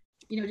art,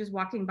 you know, just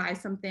walking by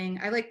something.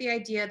 I like the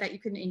idea that you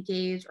can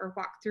engage or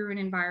walk through an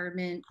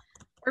environment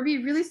or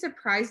be really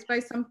surprised by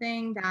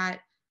something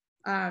that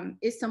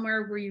is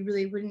somewhere where you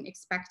really wouldn't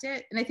expect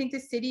it. And I think the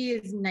city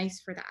is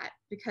nice for that,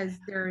 because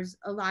there's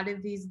a lot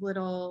of these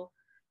little,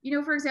 you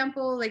know, for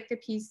example, like the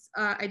piece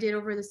I did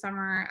over the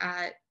summer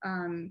at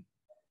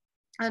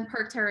on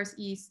Park Terrace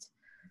East,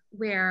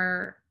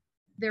 where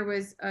there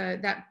was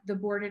the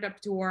boarded up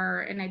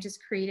door, and I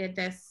just created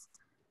this,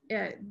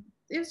 it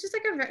was just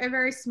like a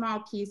very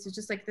small piece. It's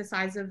just like the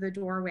size of the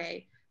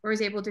doorway, where I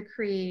was able to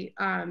create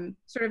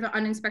sort of an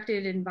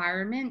uninspected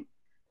environment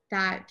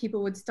that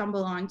people would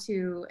stumble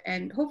onto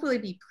and hopefully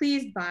be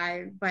pleased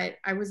by. But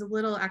I was a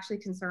little actually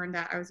concerned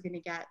that I was going to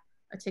get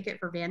a ticket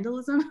for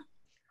vandalism,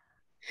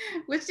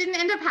 which didn't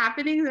end up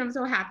happening, and I'm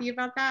so happy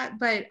about that.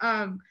 But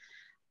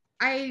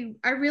I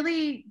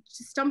really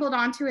stumbled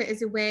onto it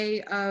as a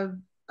way of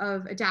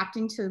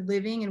adapting to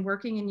living and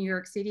working in New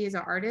York City as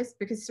an artist,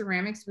 because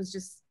ceramics was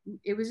just,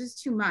 it was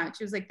just too much.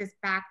 It was like this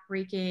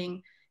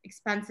back-breaking,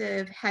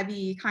 expensive,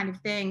 heavy kind of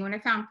thing. When I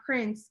found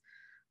prints,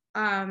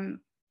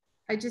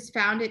 I just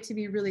found it to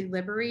be really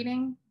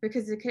liberating,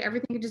 because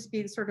everything could just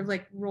be sort of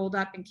like rolled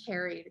up and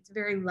carried. It's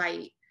very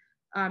light,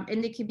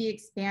 and it can be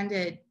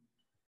expanded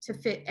to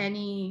fit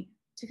any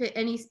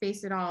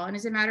space at all. And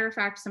as a matter of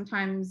fact,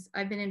 sometimes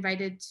I've been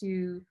invited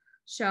to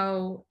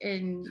show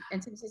and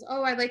someone says,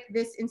 oh, I like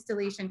this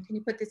installation. Can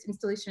you put this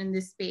installation in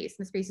this space?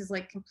 And the space is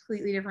like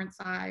completely different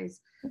size,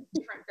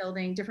 different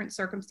building, different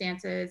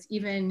circumstances.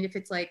 Even if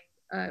it's like,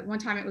 one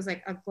time it was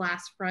like a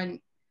glass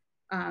front,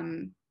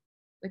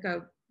 like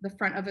the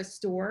front of a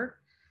store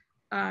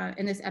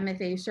in this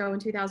MFA show in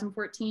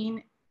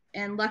 2014.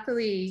 And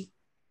luckily,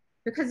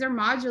 because they're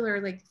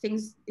modular, like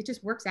things, it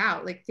just works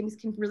out. Like things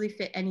can really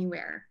fit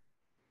anywhere.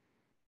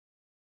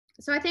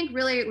 So I think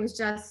really it was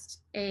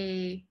just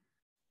a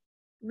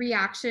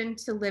reaction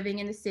to living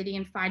in the city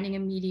and finding a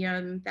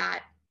medium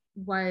that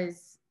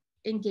was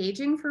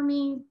engaging for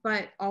me,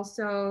 but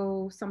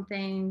also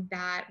something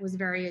that was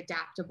very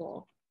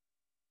adaptable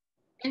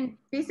and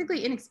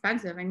basically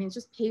inexpensive. I mean, it's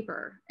just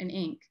paper and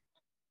ink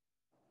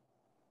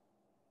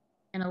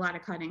and a lot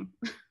of cutting.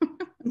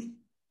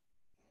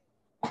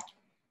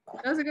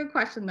 That was a good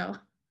question though.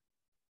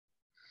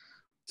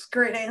 It's a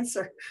great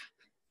answer.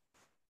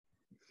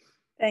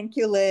 Thank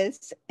you,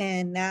 Liz.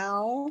 And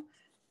now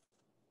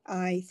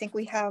I think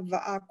we have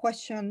a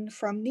question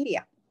from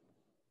Nidia.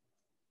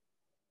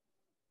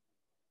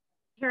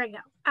 Here we go.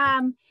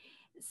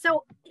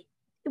 So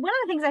one of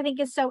the things I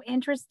think is so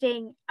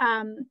interesting,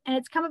 and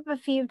it's come up a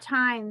few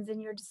times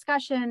in your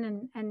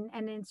discussion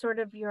and in sort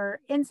of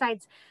your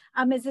insights,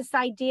 is this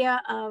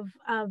idea of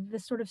the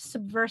sort of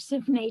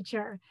subversive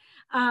nature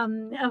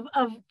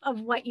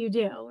of what you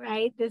do,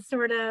 right? This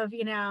sort of,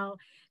 you know,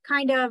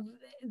 kind of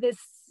this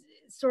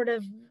sort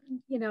of,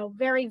 you know,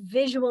 very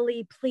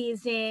visually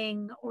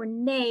pleasing,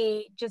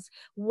 ornate, just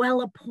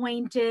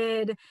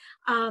well-appointed,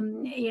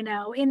 you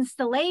know,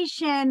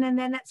 installation, and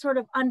then that sort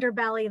of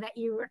underbelly that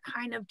you were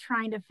kind of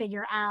trying to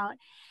figure out.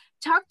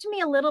 Talk to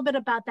me a little bit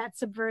about that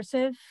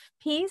subversive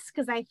piece,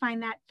 because I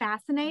find that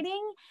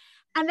fascinating.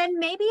 And then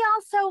maybe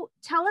also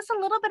tell us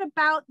a little bit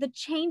about the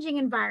changing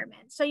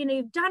environment. So, you know,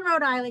 you've done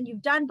Rhode Island,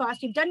 you've done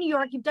Boston, you've done New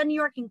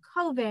York in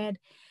COVID.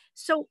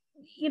 So,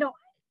 you know,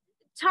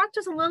 talk to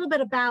us a little bit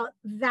about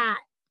that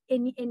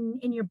in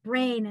your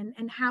brain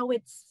and how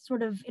it's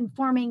sort of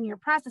informing your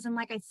process. And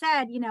like I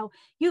said, you know,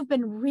 you've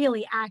been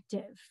really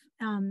active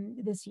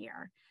this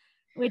year,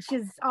 which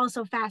is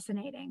also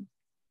fascinating.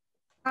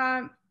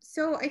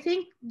 So I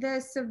think the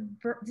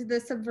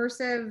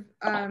subversive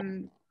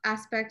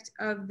aspect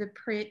of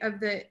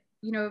the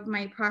you know, of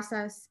my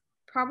process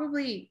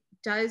probably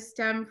does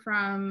stem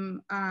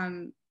from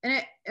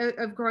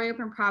of growing up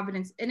in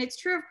Providence. And it's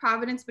true of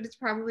Providence, but it's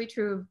probably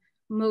true of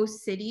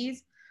most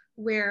cities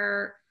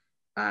where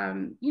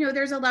you know,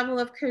 there's a level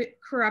of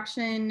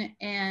corruption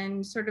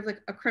and sort of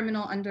like a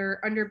criminal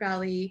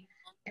underbelly,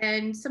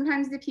 and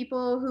sometimes the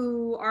people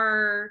who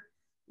are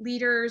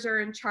leaders or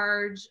in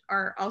charge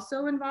are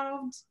also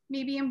involved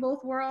maybe in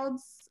both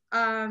worlds.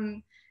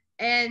 And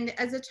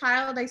as a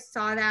child, I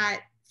saw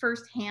that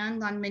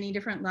firsthand on many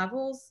different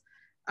levels.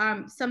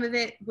 Some of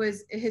it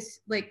was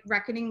like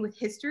reckoning with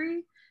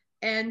history,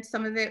 and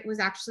some of it was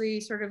actually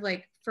sort of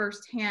like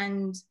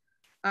firsthand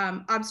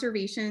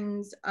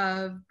observations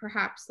of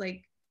perhaps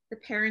like the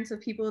parents of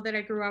people that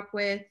I grew up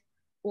with,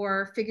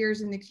 or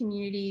figures in the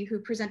community who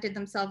presented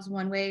themselves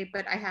one way,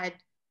 but I had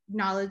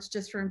knowledge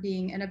just from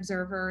being an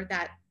observer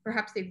that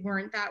perhaps they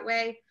weren't that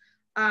way.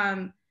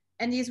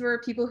 And these were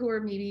people who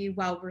were maybe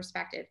well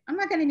respected. I'm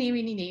not going to name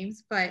any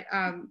names, but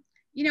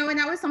you know, and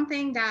that was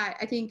something that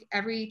I think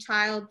every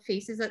child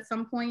faces at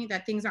some point,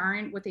 that things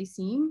aren't what they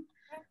seem.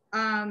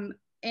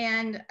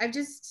 And I've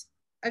just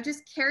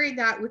carried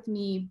that with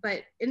me,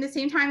 but in the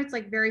same time, it's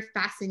like very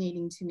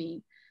fascinating to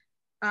me.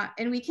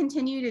 And we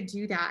continue to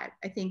do that,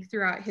 I think,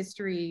 throughout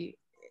history.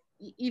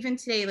 even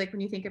today, like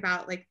when you think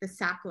about like the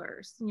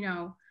Sacklers, you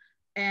know,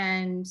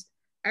 and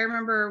I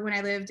remember when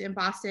I lived in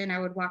Boston, I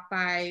would walk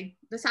by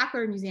the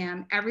Sackler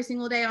Museum every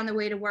single day on the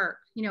way to work,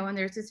 you know, and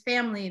there's this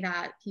family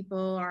that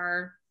people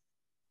are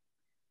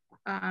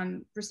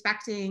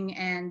respecting,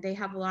 and they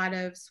have a lot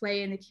of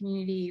sway in the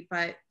community,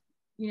 but,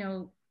 you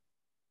know,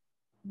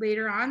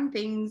 later on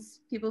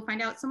people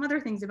find out some other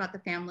things about the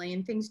family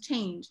and things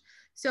change.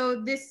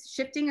 So this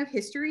shifting of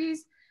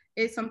histories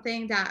is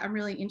something that I'm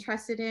really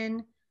interested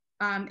in.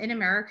 And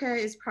America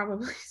is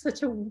probably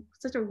such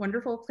a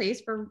wonderful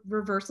place for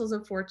reversals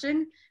of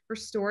fortune, for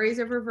stories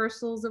of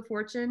reversals of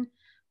fortune,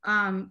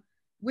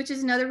 which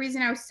is another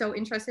reason I was so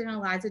interested in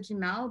Eliza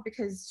Jamel,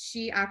 because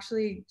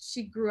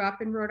she grew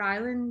up in Rhode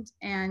Island,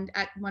 and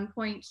at one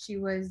point she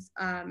was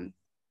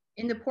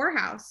in the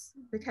poorhouse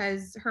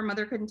because her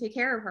mother couldn't take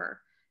care of her.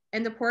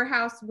 And the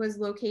poorhouse was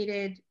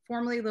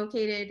formerly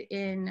located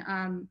in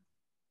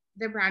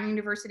the Brown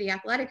University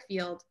athletic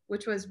field,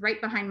 which was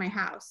right behind my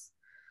house.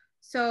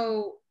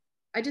 So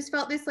I just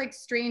felt this like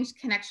strange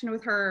connection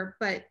with her,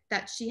 but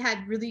that she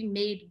had really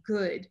made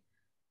good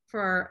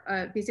for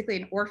basically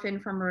an orphan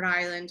from Rhode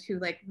Island who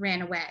like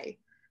ran away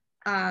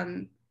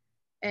and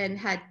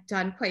had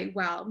done quite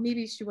well.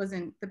 Maybe she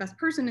wasn't the best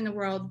person in the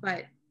world,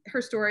 but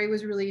her story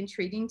was really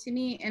intriguing to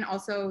me. And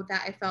also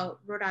that I felt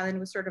Rhode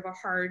Island was sort of a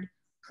hard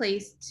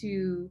place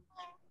to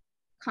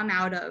come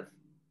out of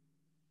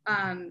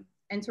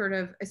and sort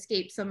of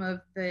escape some of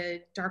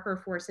the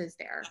darker forces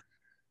there.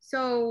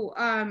 So,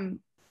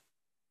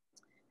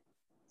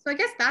 so I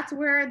guess that's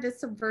where the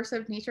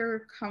subversive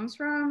nature comes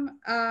from,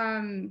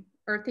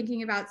 or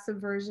thinking about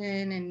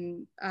subversion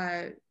and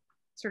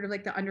sort of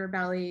like the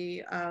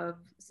underbelly of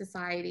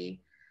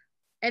society.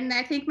 And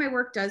I think my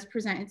work does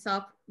present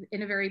itself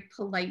in a very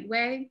polite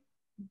way,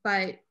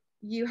 but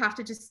you have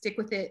to just stick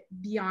with it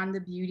beyond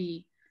the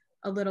beauty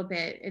a little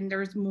bit, and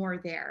there's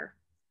more there.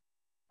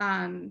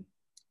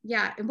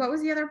 Yeah, and what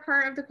was the other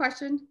part of the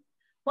question?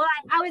 Well,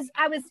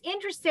 I was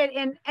interested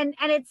in, and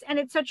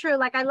it's so true.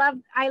 Like I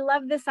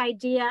love this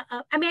idea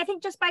of, I mean, I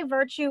think just by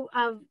virtue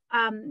of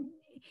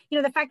you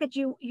know, the fact that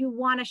you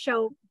want to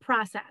show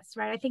process,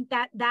 right? I think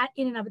that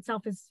in and of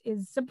itself is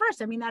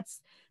subversive. I mean,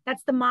 that's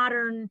the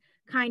modern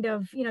kind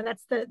of, you know,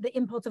 that's the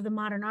impulse of the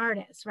modern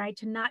artist, right?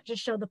 To not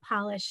just show the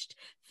polished,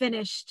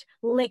 finished,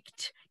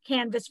 licked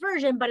canvas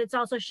version, but it's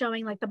also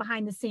showing like the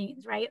behind the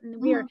scenes, right?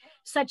 And we are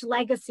such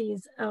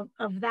legacies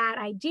of that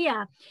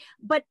idea.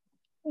 But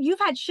you've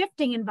had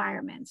shifting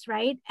environments,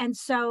 right? And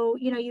so,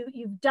 you know,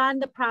 you've done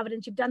the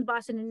Providence, you've done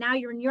Boston, and now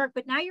you're in New York,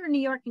 but now you're in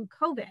New York in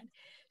COVID.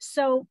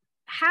 So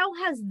how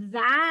has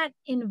that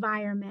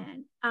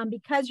environment,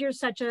 because you're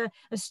such a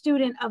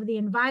student of the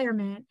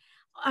environment,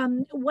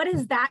 what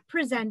has that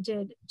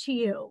presented to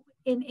you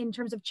in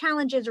terms of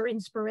challenges or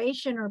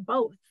inspiration or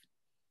both?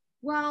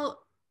 Well,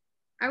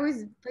 I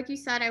was, like you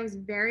said, I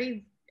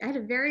had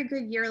a very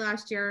good year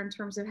last year in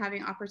terms of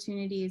having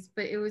opportunities,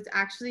 but it was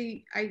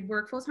actually, I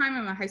work full time,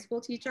 I'm a high school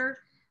teacher.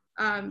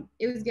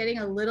 It was getting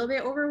a little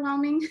bit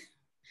overwhelming.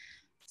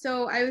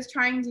 So I was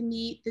trying to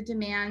meet the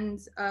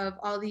demands of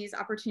all these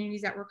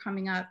opportunities that were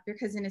coming up,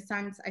 because in a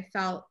sense, I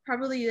felt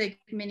probably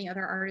like many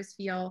other artists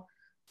feel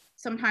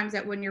sometimes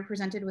that when you're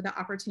presented with an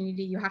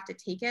opportunity, you have to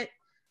take it.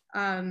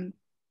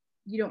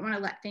 You don't want to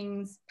let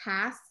things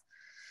pass.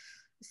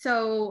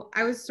 So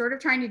I was sort of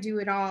trying to do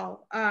it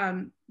all.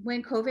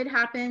 When COVID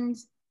happened,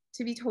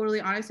 to be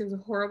totally honest, it was a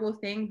horrible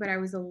thing, but I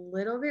was a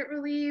little bit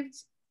relieved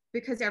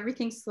because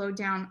everything slowed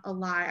down a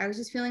lot. I was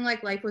just feeling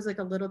like life was like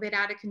a little bit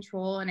out of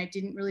control, and I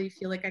didn't really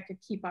feel like I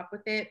could keep up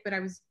with it, but I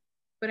was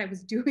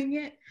doing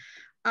it.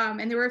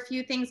 And there were a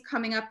few things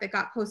coming up that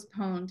got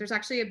postponed. There's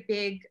actually a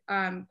big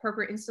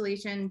corporate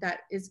installation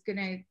that is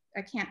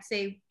I can't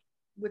say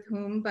with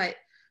whom, but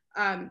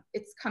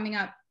it's coming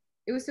up.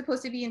 It was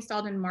supposed to be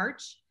installed in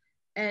March,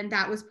 and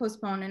that was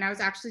postponed. And I was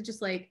actually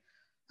just like,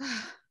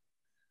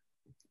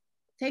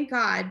 thank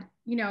God,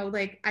 you know,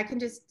 like I can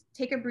just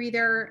take a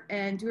breather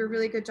and do a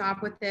really good job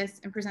with this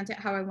and present it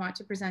how I want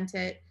to present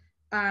it.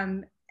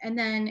 And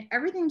then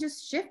everything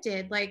just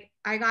shifted. Like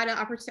I got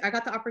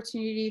the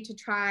opportunity to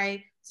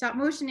try stop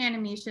motion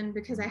animation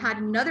because I had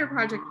another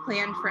project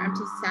planned for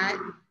Empty Set,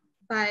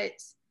 but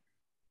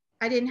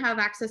I didn't have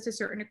access to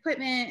certain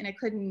equipment, and I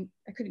couldn't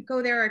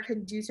go there. I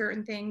couldn't do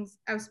certain things.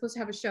 I was supposed to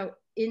have a show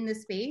in the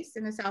space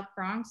in the South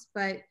Bronx,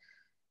 but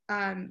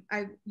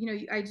I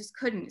just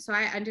couldn't. So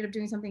I ended up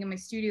doing something in my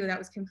studio that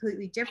was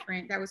completely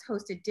different, that was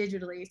hosted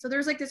digitally. So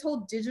there's like this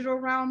whole digital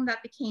realm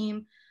that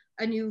became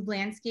a new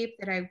landscape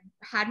that I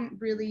hadn't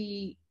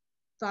really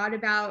thought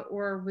about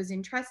or was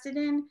interested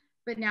in,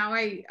 but now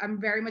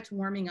I'm very much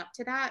warming up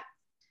to that.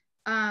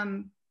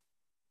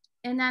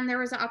 And then there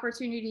was an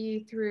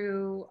opportunity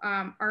through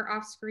Art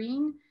Off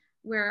Screen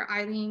where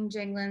Eileen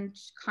Janglin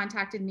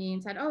contacted me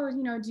and said, oh,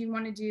 you know, do you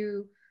want to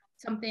do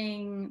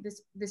something,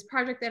 this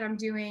project that I'm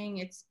doing?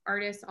 It's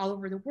artists all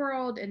over the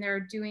world, and they're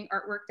doing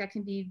artwork that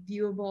can be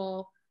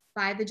viewable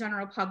by the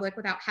general public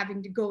without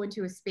having to go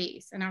into a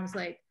space. And I was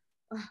like,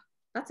 oh,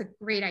 that's a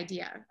great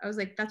idea. I was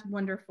like, that's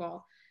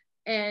wonderful.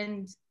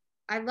 And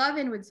I love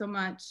Inwood so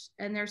much,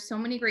 and there's so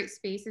many great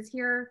spaces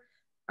here.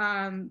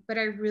 But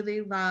I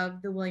really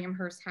love the William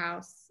Hearst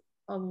house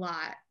a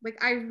lot. Like,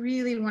 I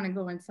really want to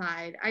go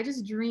inside. I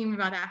just dream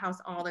about that house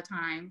all the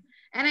time.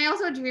 And I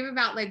also dream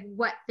about like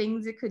what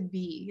things it could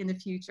be in the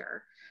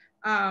future.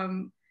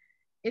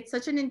 It's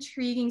such an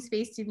intriguing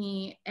space to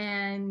me.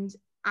 And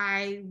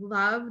I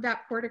love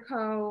that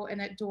portico and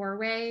that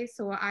doorway.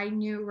 So I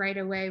knew right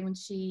away when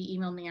she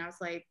emailed me, I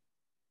was like,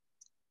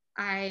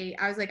 I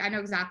know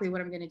exactly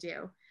what I'm going to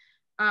do.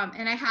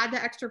 And I had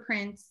the extra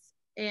prints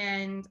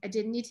and I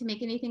didn't need to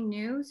make anything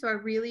new. So I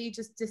really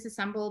just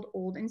disassembled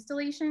old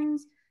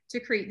installations to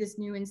create this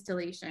new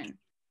installation.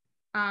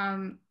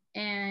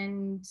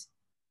 And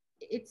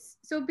it's,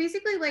 so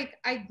basically like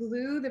I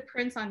glue the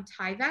prints on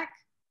Tyvek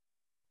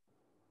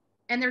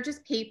and they're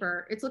just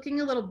paper. It's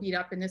looking a little beat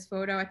up in this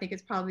photo. I think it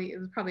was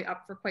probably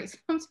up for quite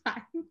some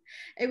time.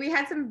 And we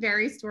had some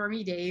very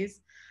stormy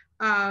days.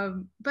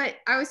 But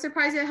I was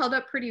surprised it held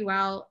up pretty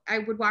well. I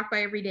would walk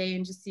by every day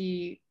and just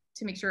see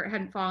to make sure it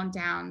hadn't fallen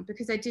down,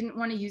 because I didn't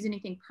want to use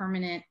anything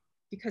permanent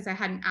because I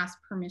hadn't asked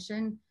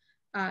permission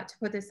to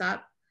put this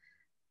up.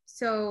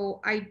 So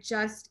I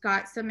just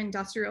got some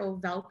industrial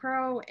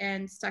Velcro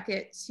and stuck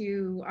it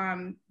to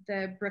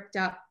the bricked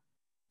up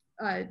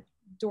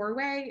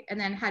doorway, and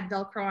then had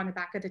Velcro on the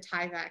back of the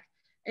Tyvek.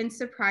 And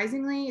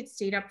surprisingly, it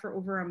stayed up for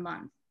over a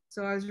month.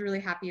 So I was really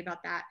happy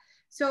about that.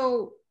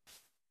 So,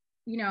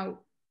 you know,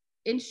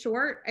 in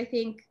short, I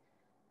think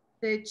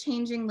the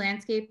changing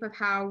landscape of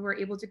how we're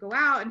able to go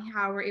out and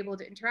how we're able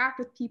to interact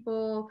with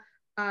people,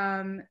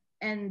 and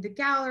the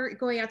gallery,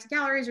 going out to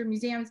galleries or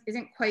museums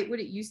isn't quite what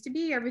it used to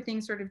be.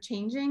 Everything's sort of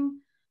changing.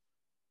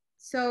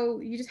 So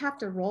you just have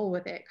to roll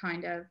with it,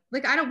 kind of.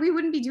 Like, we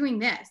wouldn't be doing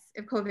this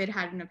if COVID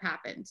hadn't have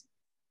happened.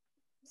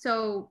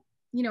 So,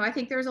 you know, I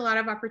think there's a lot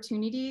of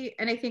opportunity.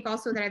 And I think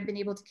also that I've been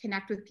able to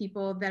connect with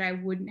people that I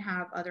wouldn't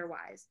have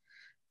otherwise.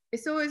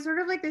 So it's sort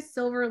of like this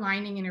silver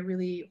lining in a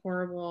really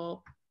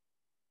horrible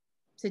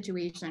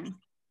situation.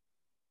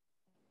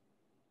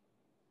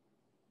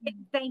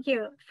 Thank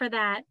you for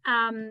that.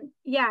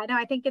 Yeah, no,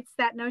 I think it's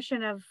that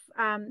notion of,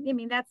 I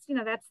mean, that's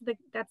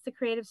the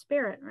creative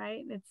spirit,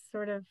 right? It's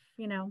sort of,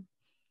 you know,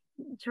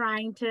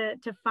 trying to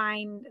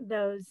find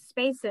those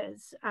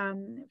spaces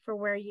for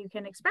where you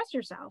can express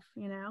yourself,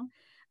 you know.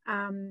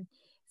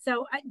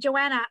 So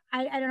Joanna,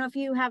 I don't know if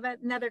you have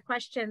another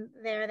question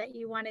there that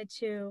you wanted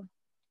to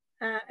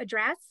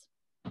address.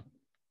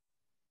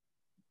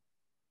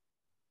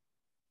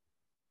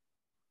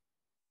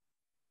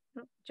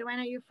 Oh,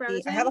 Joanna, you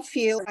frozen? I have a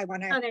few. I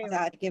want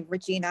to give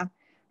Regina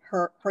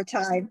her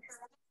time.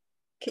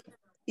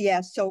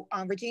 Yeah, so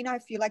Regina,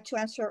 if you'd like to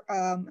ask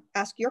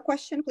your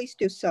question, please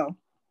do so.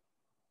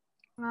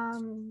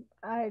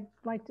 I'd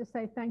like to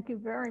say thank you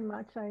very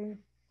much. I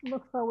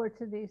look forward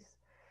to these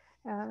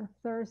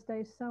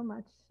Thursdays so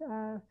much.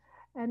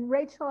 And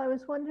Rachel, I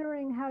was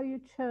wondering how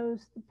you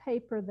chose the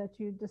paper that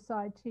you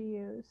decide to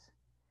use,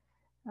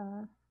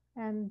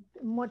 and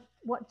what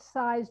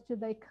size do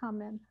they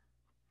come in?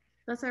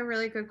 That's a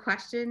really good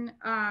question.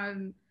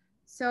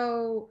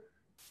 So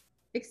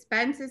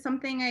expense is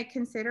something I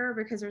consider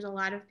because there's a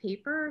lot of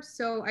paper.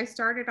 So I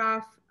started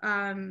off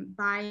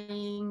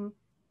buying,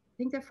 I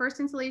think the first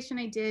installation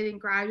I did in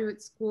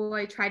graduate school,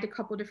 I tried a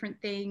couple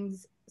different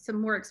things, some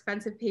more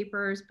expensive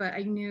papers, but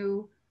I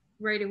knew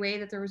right away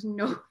that there was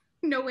no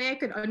way I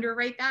could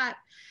underwrite that.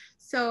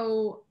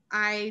 So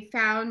I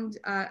found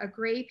a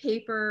gray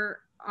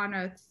paper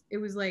it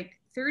was like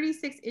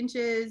 36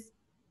 inches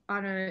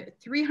on a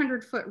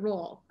 300-foot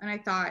roll. And I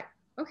thought,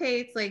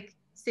 okay, it's like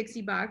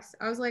 $60.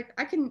 I was like,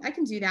 I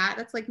can do that.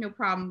 That's like no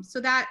problem.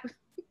 So that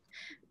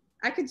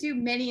I could do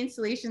many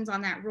installations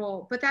on that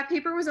roll, but that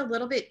paper was a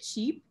little bit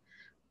cheap.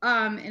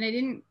 And I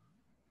didn't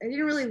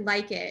really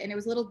like it, and it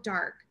was a little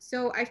dark.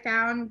 So I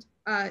found,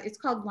 it's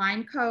called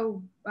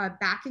Lineco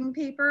backing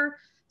paper.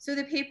 So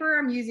the paper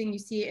I'm using, you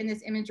see in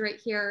this image right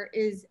here,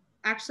 is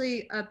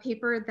actually a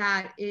paper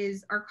that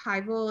is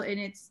archival, and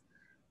it's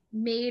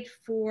made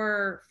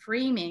for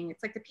framing.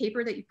 It's like the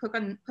paper that you put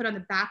on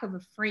the back of a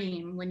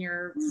frame when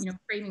you're, you know,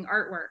 framing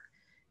artwork.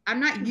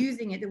 I'm not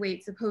using it the way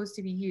it's supposed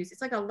to be used.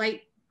 It's like a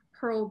light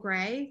pearl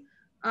gray.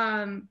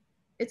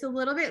 It's a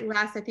little bit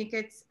less. I think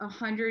it's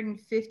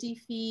 150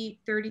 feet,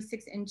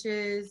 36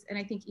 inches. And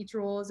I think each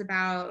roll is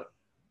about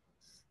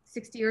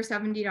 $60 or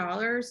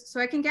 $70.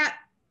 So I can get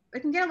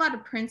a lot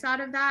of prints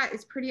out of that.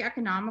 It's pretty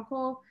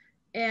economical.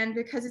 And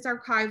because it's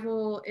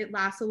archival, it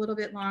lasts a little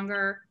bit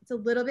longer. It's a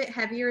little bit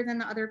heavier than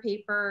the other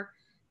paper.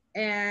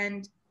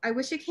 And I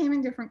wish it came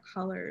in different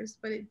colors,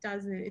 but it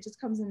doesn't. It just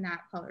comes in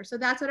that color. So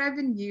that's what I've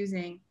been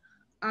using.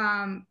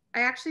 I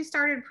actually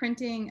started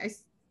printing,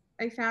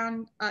 I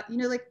found, you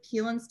know, like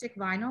peel and stick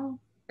vinyl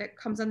that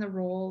comes on the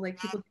roll, like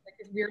people do like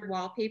this weird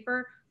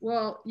wallpaper.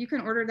 Well, you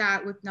can order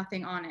that with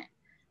nothing on it.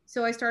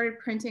 So I started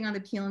printing on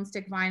the peel and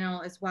stick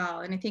vinyl as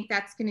well. And I think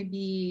that's going to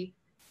be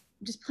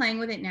just playing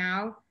with it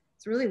now.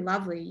 It's really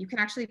lovely. You can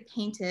actually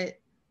paint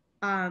it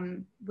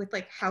with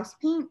like house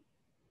paint,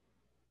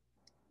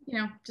 you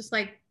know, just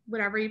like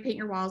whatever you paint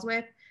your walls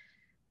with.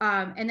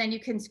 And then you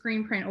can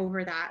screen print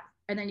over that.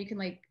 and then you can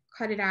like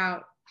cut it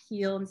out,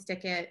 peel and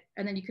stick it,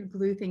 and then you can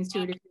glue things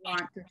to it if you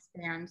want to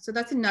expand. So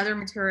that's another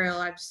material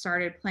I've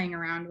started playing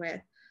around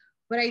with.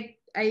 But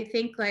I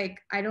think like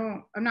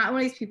I'm not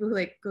one of these people who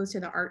like goes to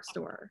the art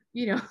store,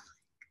 you know.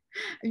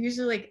 I'm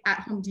usually like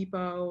at Home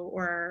Depot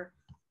or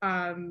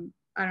I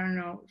don't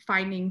know,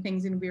 finding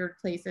things in weird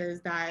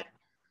places that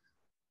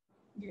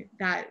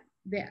I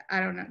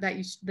don't know, that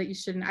you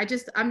shouldn't.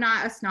 I'm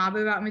not a snob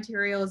about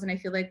materials, and I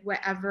feel like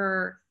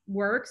whatever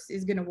works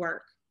is gonna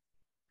work.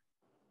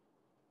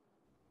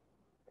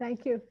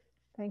 Thank you.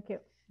 Thank you.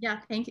 Yeah,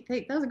 thank you.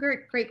 That was a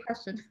great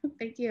question.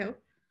 Thank you.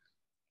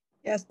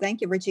 Yes,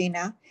 thank you,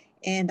 Regina.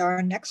 And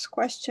our next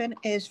question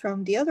is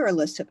from the other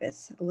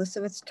Elizabeth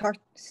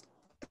Starkovich.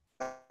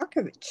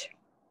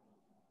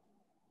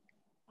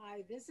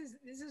 Hi, this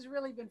has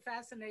really been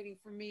fascinating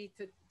for me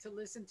to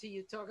listen to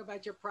you talk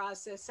about your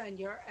process and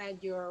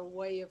your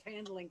way of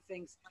handling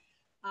things.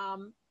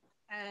 And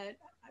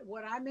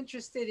what I'm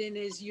interested in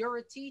is you're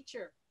a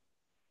teacher,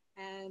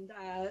 and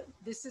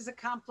this is a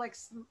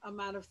complex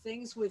amount of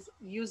things with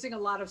using a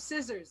lot of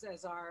scissors,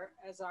 as our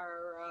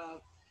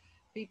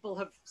people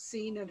have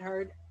seen and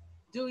heard.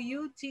 Do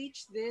you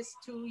teach this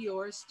to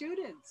your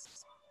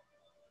students?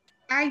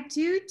 I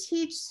do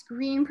teach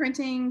screen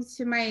printing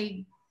to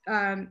my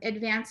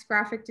advanced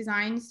graphic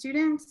design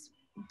students,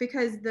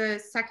 because the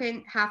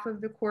second half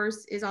of the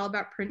course is all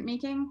about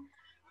printmaking.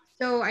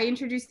 So I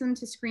introduce them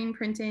to screen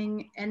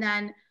printing, and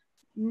then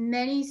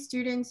many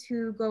students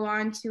who go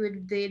on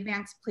to the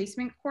advanced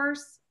placement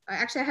course.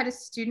 Actually, I had a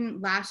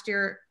student last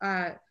year,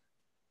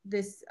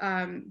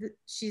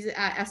 she's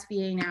at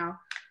SVA now,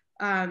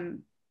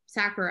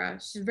 Sakura.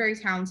 She's very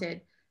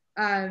talented.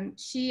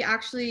 She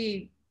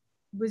actually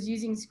was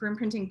using screen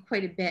printing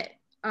quite a bit.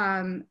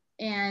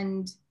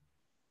 And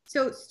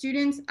so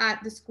students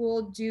at the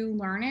school do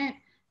learn it.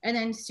 And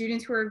then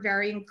students who are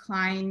very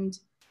inclined,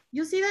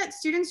 you'll see that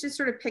students just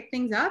sort of pick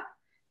things up,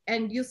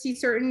 and you'll see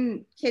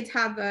certain kids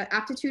have an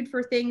aptitude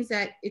for things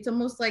that it's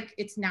almost like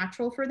it's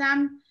natural for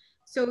them.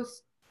 So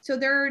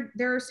there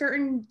are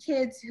certain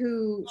kids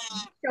who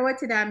show it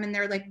to them and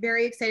they're like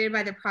very excited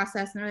by the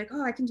process, and they're like,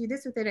 oh, I can do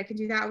this with it, I can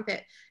do that with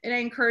it. And I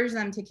encourage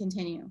them to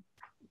continue.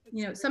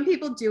 You know, some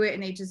people do it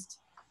and they just,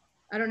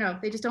 I don't know,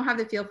 they just don't have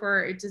the feel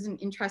for it. It doesn't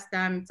interest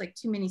them. It's like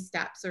too many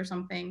steps or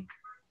something.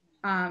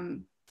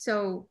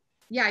 So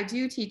yeah, I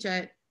do teach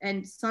it,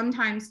 and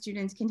sometimes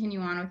students continue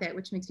on with it,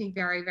 which makes me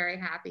very, very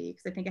happy,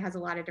 because I think it has a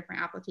lot of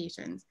different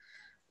applications.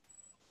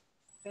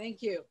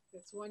 Thank you.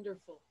 That's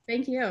wonderful.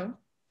 Thank you.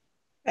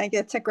 I think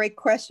it's a great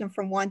question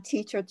from one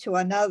teacher to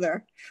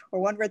another, or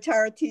one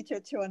retired teacher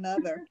to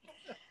another.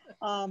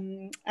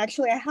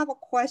 Actually, I have a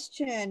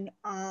question,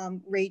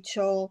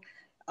 Rachel.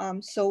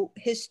 So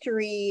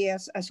history,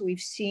 as we've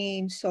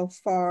seen so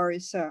far,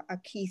 is a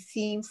key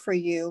theme for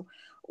you.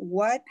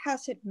 What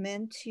has it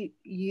meant to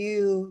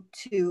you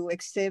to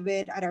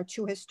exhibit at our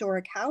two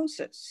historic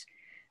houses,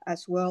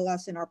 as well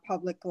as in our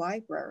public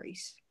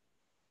libraries?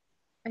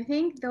 I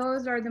think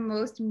those are the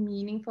most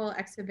meaningful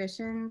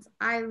exhibitions.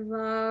 I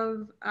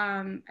love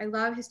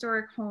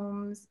historic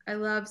homes. I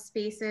love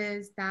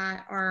spaces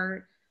that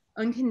are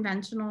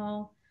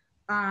unconventional.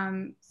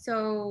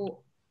 So,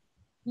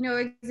 you know,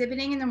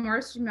 exhibiting in the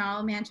Morris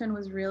Jamel Mansion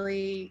was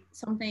really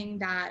something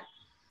that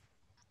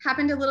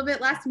happened a little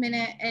bit last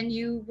minute, and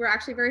you were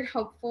actually very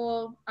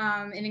helpful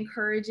in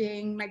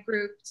encouraging my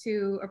group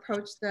to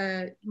approach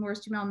the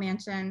Morris Jamel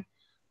Mansion.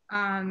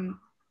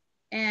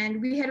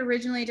 And we had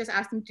originally just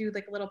asked them to do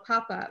like a little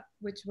pop-up,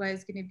 which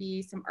was going to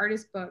be some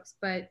artist books,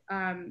 but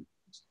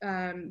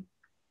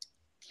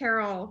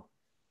Carol,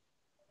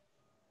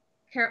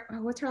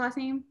 what's her last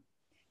name?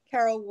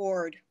 Carol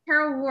Ward.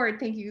 Carol Ward,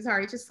 thank you.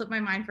 Sorry, it just slipped my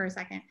mind for a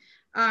second.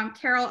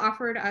 Carol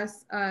offered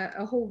us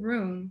a whole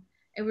room,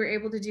 and we were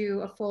able to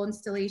do a full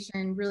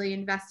installation, really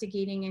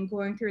investigating and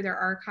going through their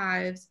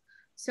archives.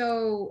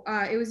 So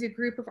it was a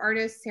group of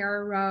artists,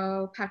 Sarah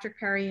Rowe, Patrick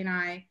Perry, and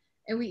I,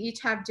 and we each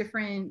have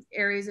different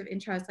areas of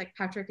interest. Like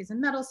Patrick is a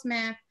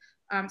metalsmith,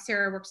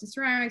 Sarah works in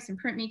ceramics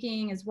and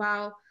printmaking as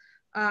well.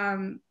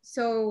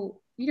 So,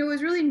 you know, it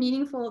was really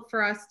meaningful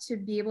for us to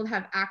be able to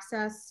have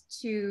access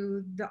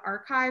to the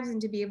archives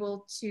and to be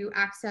able to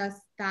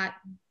access that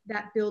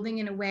building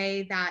in a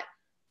way that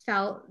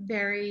felt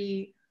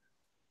very,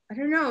 I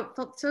don't know, it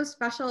felt so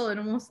special, and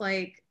almost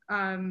like,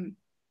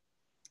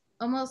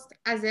 almost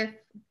as if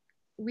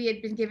we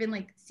had been given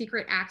like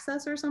secret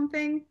access or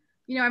something.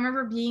 You know, I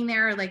remember being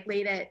there like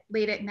late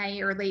at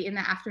night or late in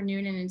the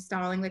afternoon and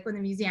installing, like when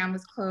the museum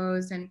was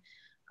closed. And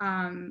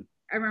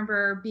I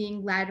remember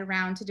being led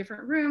around to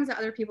different rooms that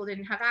other people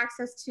didn't have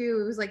access to.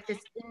 It was like this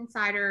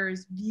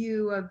insider's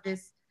view of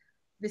this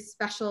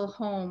special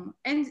home.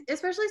 And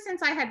especially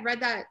since I had read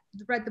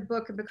the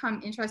book and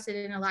become interested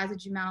in Eliza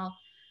Jamel,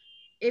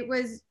 it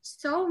was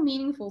so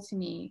meaningful to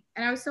me.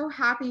 And I was so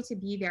happy to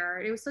be there.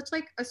 It was such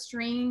like a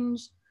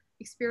strange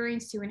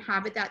experience to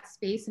inhabit that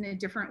space in a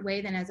different way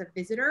than as a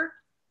visitor.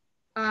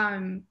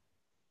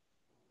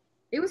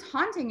 It was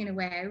haunting in a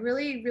way. I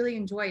really, really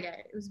enjoyed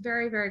it. It was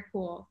very, very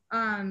cool.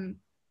 And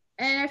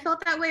I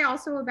felt that way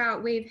also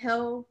about Wave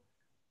Hill.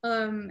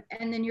 And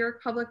the New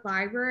York Public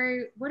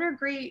Library, what a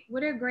great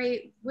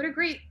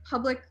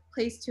public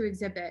place to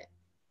exhibit.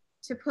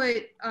 To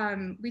put,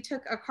 we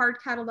took a card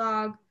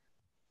catalog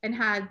and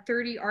had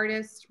 30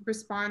 artists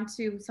respond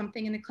to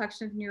something in the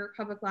collection of the New York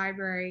Public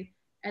Library,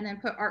 and then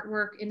put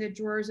artwork in the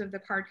drawers of the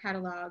card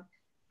catalog.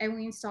 And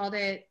we installed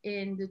it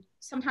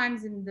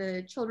sometimes in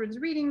the children's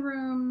reading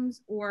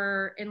rooms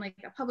or in like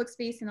a public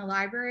space in a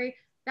library.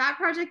 That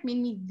project made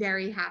me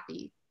very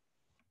happy.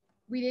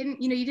 You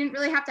didn't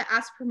really have to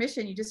ask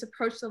permission. You just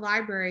approached the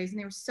libraries and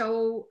they were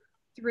so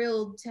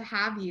thrilled to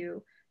have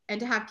you and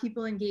to have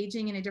people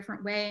engaging in a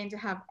different way and to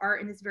have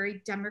art in this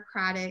very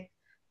democratic,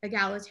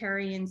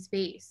 egalitarian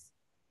space.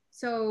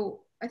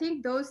 So I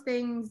think those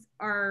things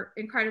are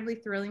incredibly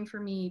thrilling for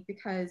me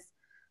because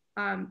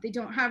they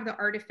don't have the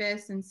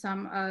artifice and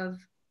some of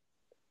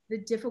the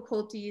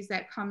difficulties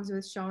that comes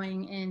with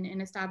showing in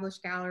an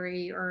established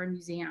gallery or a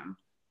museum.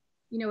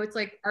 It's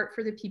like art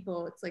for the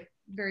people. It's like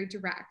very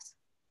direct.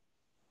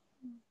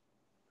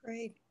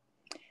 Great.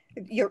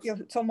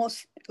 It's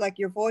almost like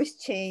your voice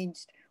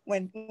changed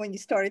when you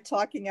started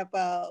talking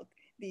about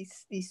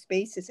these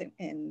spaces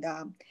and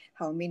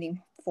how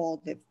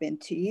meaningful they've been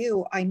to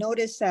you. I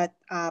noticed that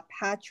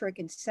Patrick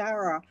and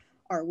Sarah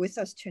are with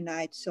us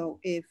tonight. So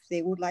if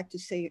they would like to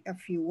say a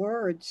few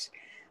words,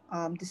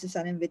 this is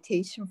an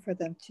invitation for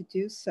them to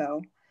do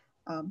so.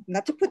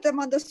 Not to put them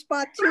on the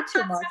spot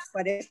too much,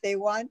 but if they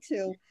want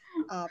to,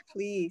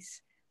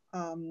 please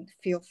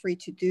feel free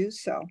to do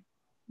so.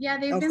 Yeah,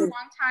 they've been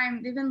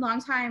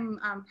longtime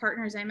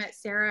partners. I met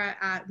Sarah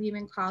at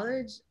Lehman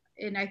College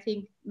in I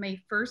think my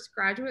first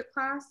graduate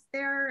class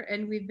there,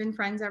 and we've been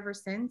friends ever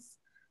since.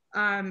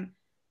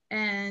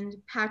 And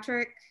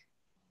Patrick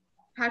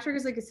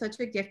is like such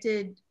a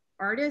gifted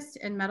artist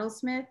and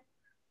metalsmith.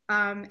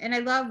 And I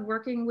love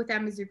working with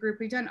them as a group.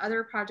 We've done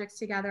other projects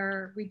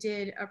together. We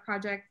did a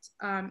project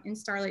in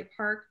Starlight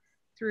Park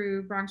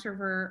through Bronx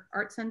River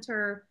Art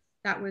Center.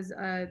 That was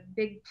a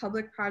big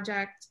public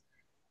project.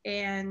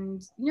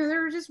 And,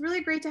 they're just really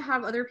great to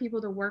have other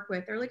people to work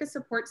with. They're like a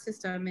support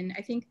system. And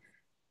I think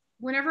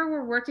whenever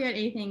we're working on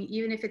anything,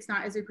 even if it's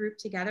not as a group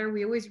together,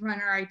 we always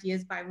run our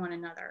ideas by one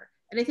another.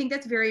 And I think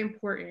that's very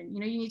important. You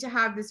need to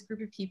have this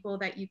group of people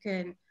that you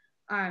can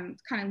kind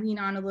of lean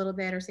on a little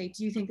bit or say,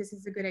 do you think this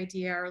is a good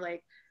idea? Or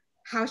like,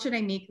 how should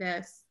I make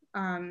this?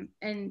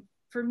 And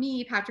for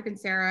me, Patrick and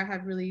Sarah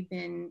have really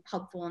been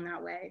helpful in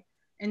that way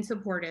and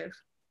supportive.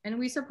 And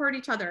we support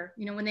each other.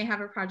 When they have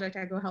a project,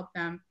 I go help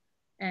them.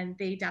 And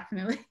they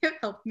definitely have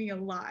helped me a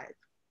lot.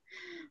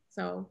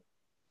 So.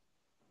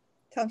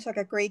 Sounds like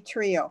a great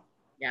trio.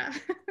 Yeah.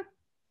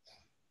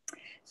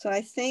 So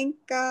I think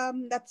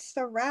that's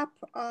the wrap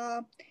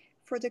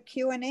for the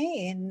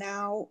Q&A. And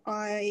now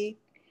I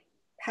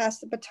pass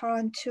the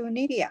baton to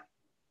Nidia.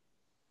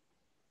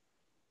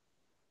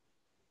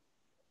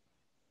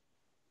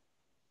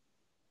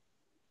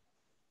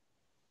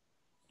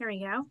 Here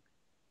we go.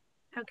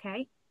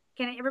 Okay.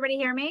 Can everybody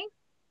hear me?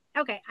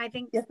 Okay, I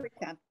think. Yes, we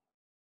can.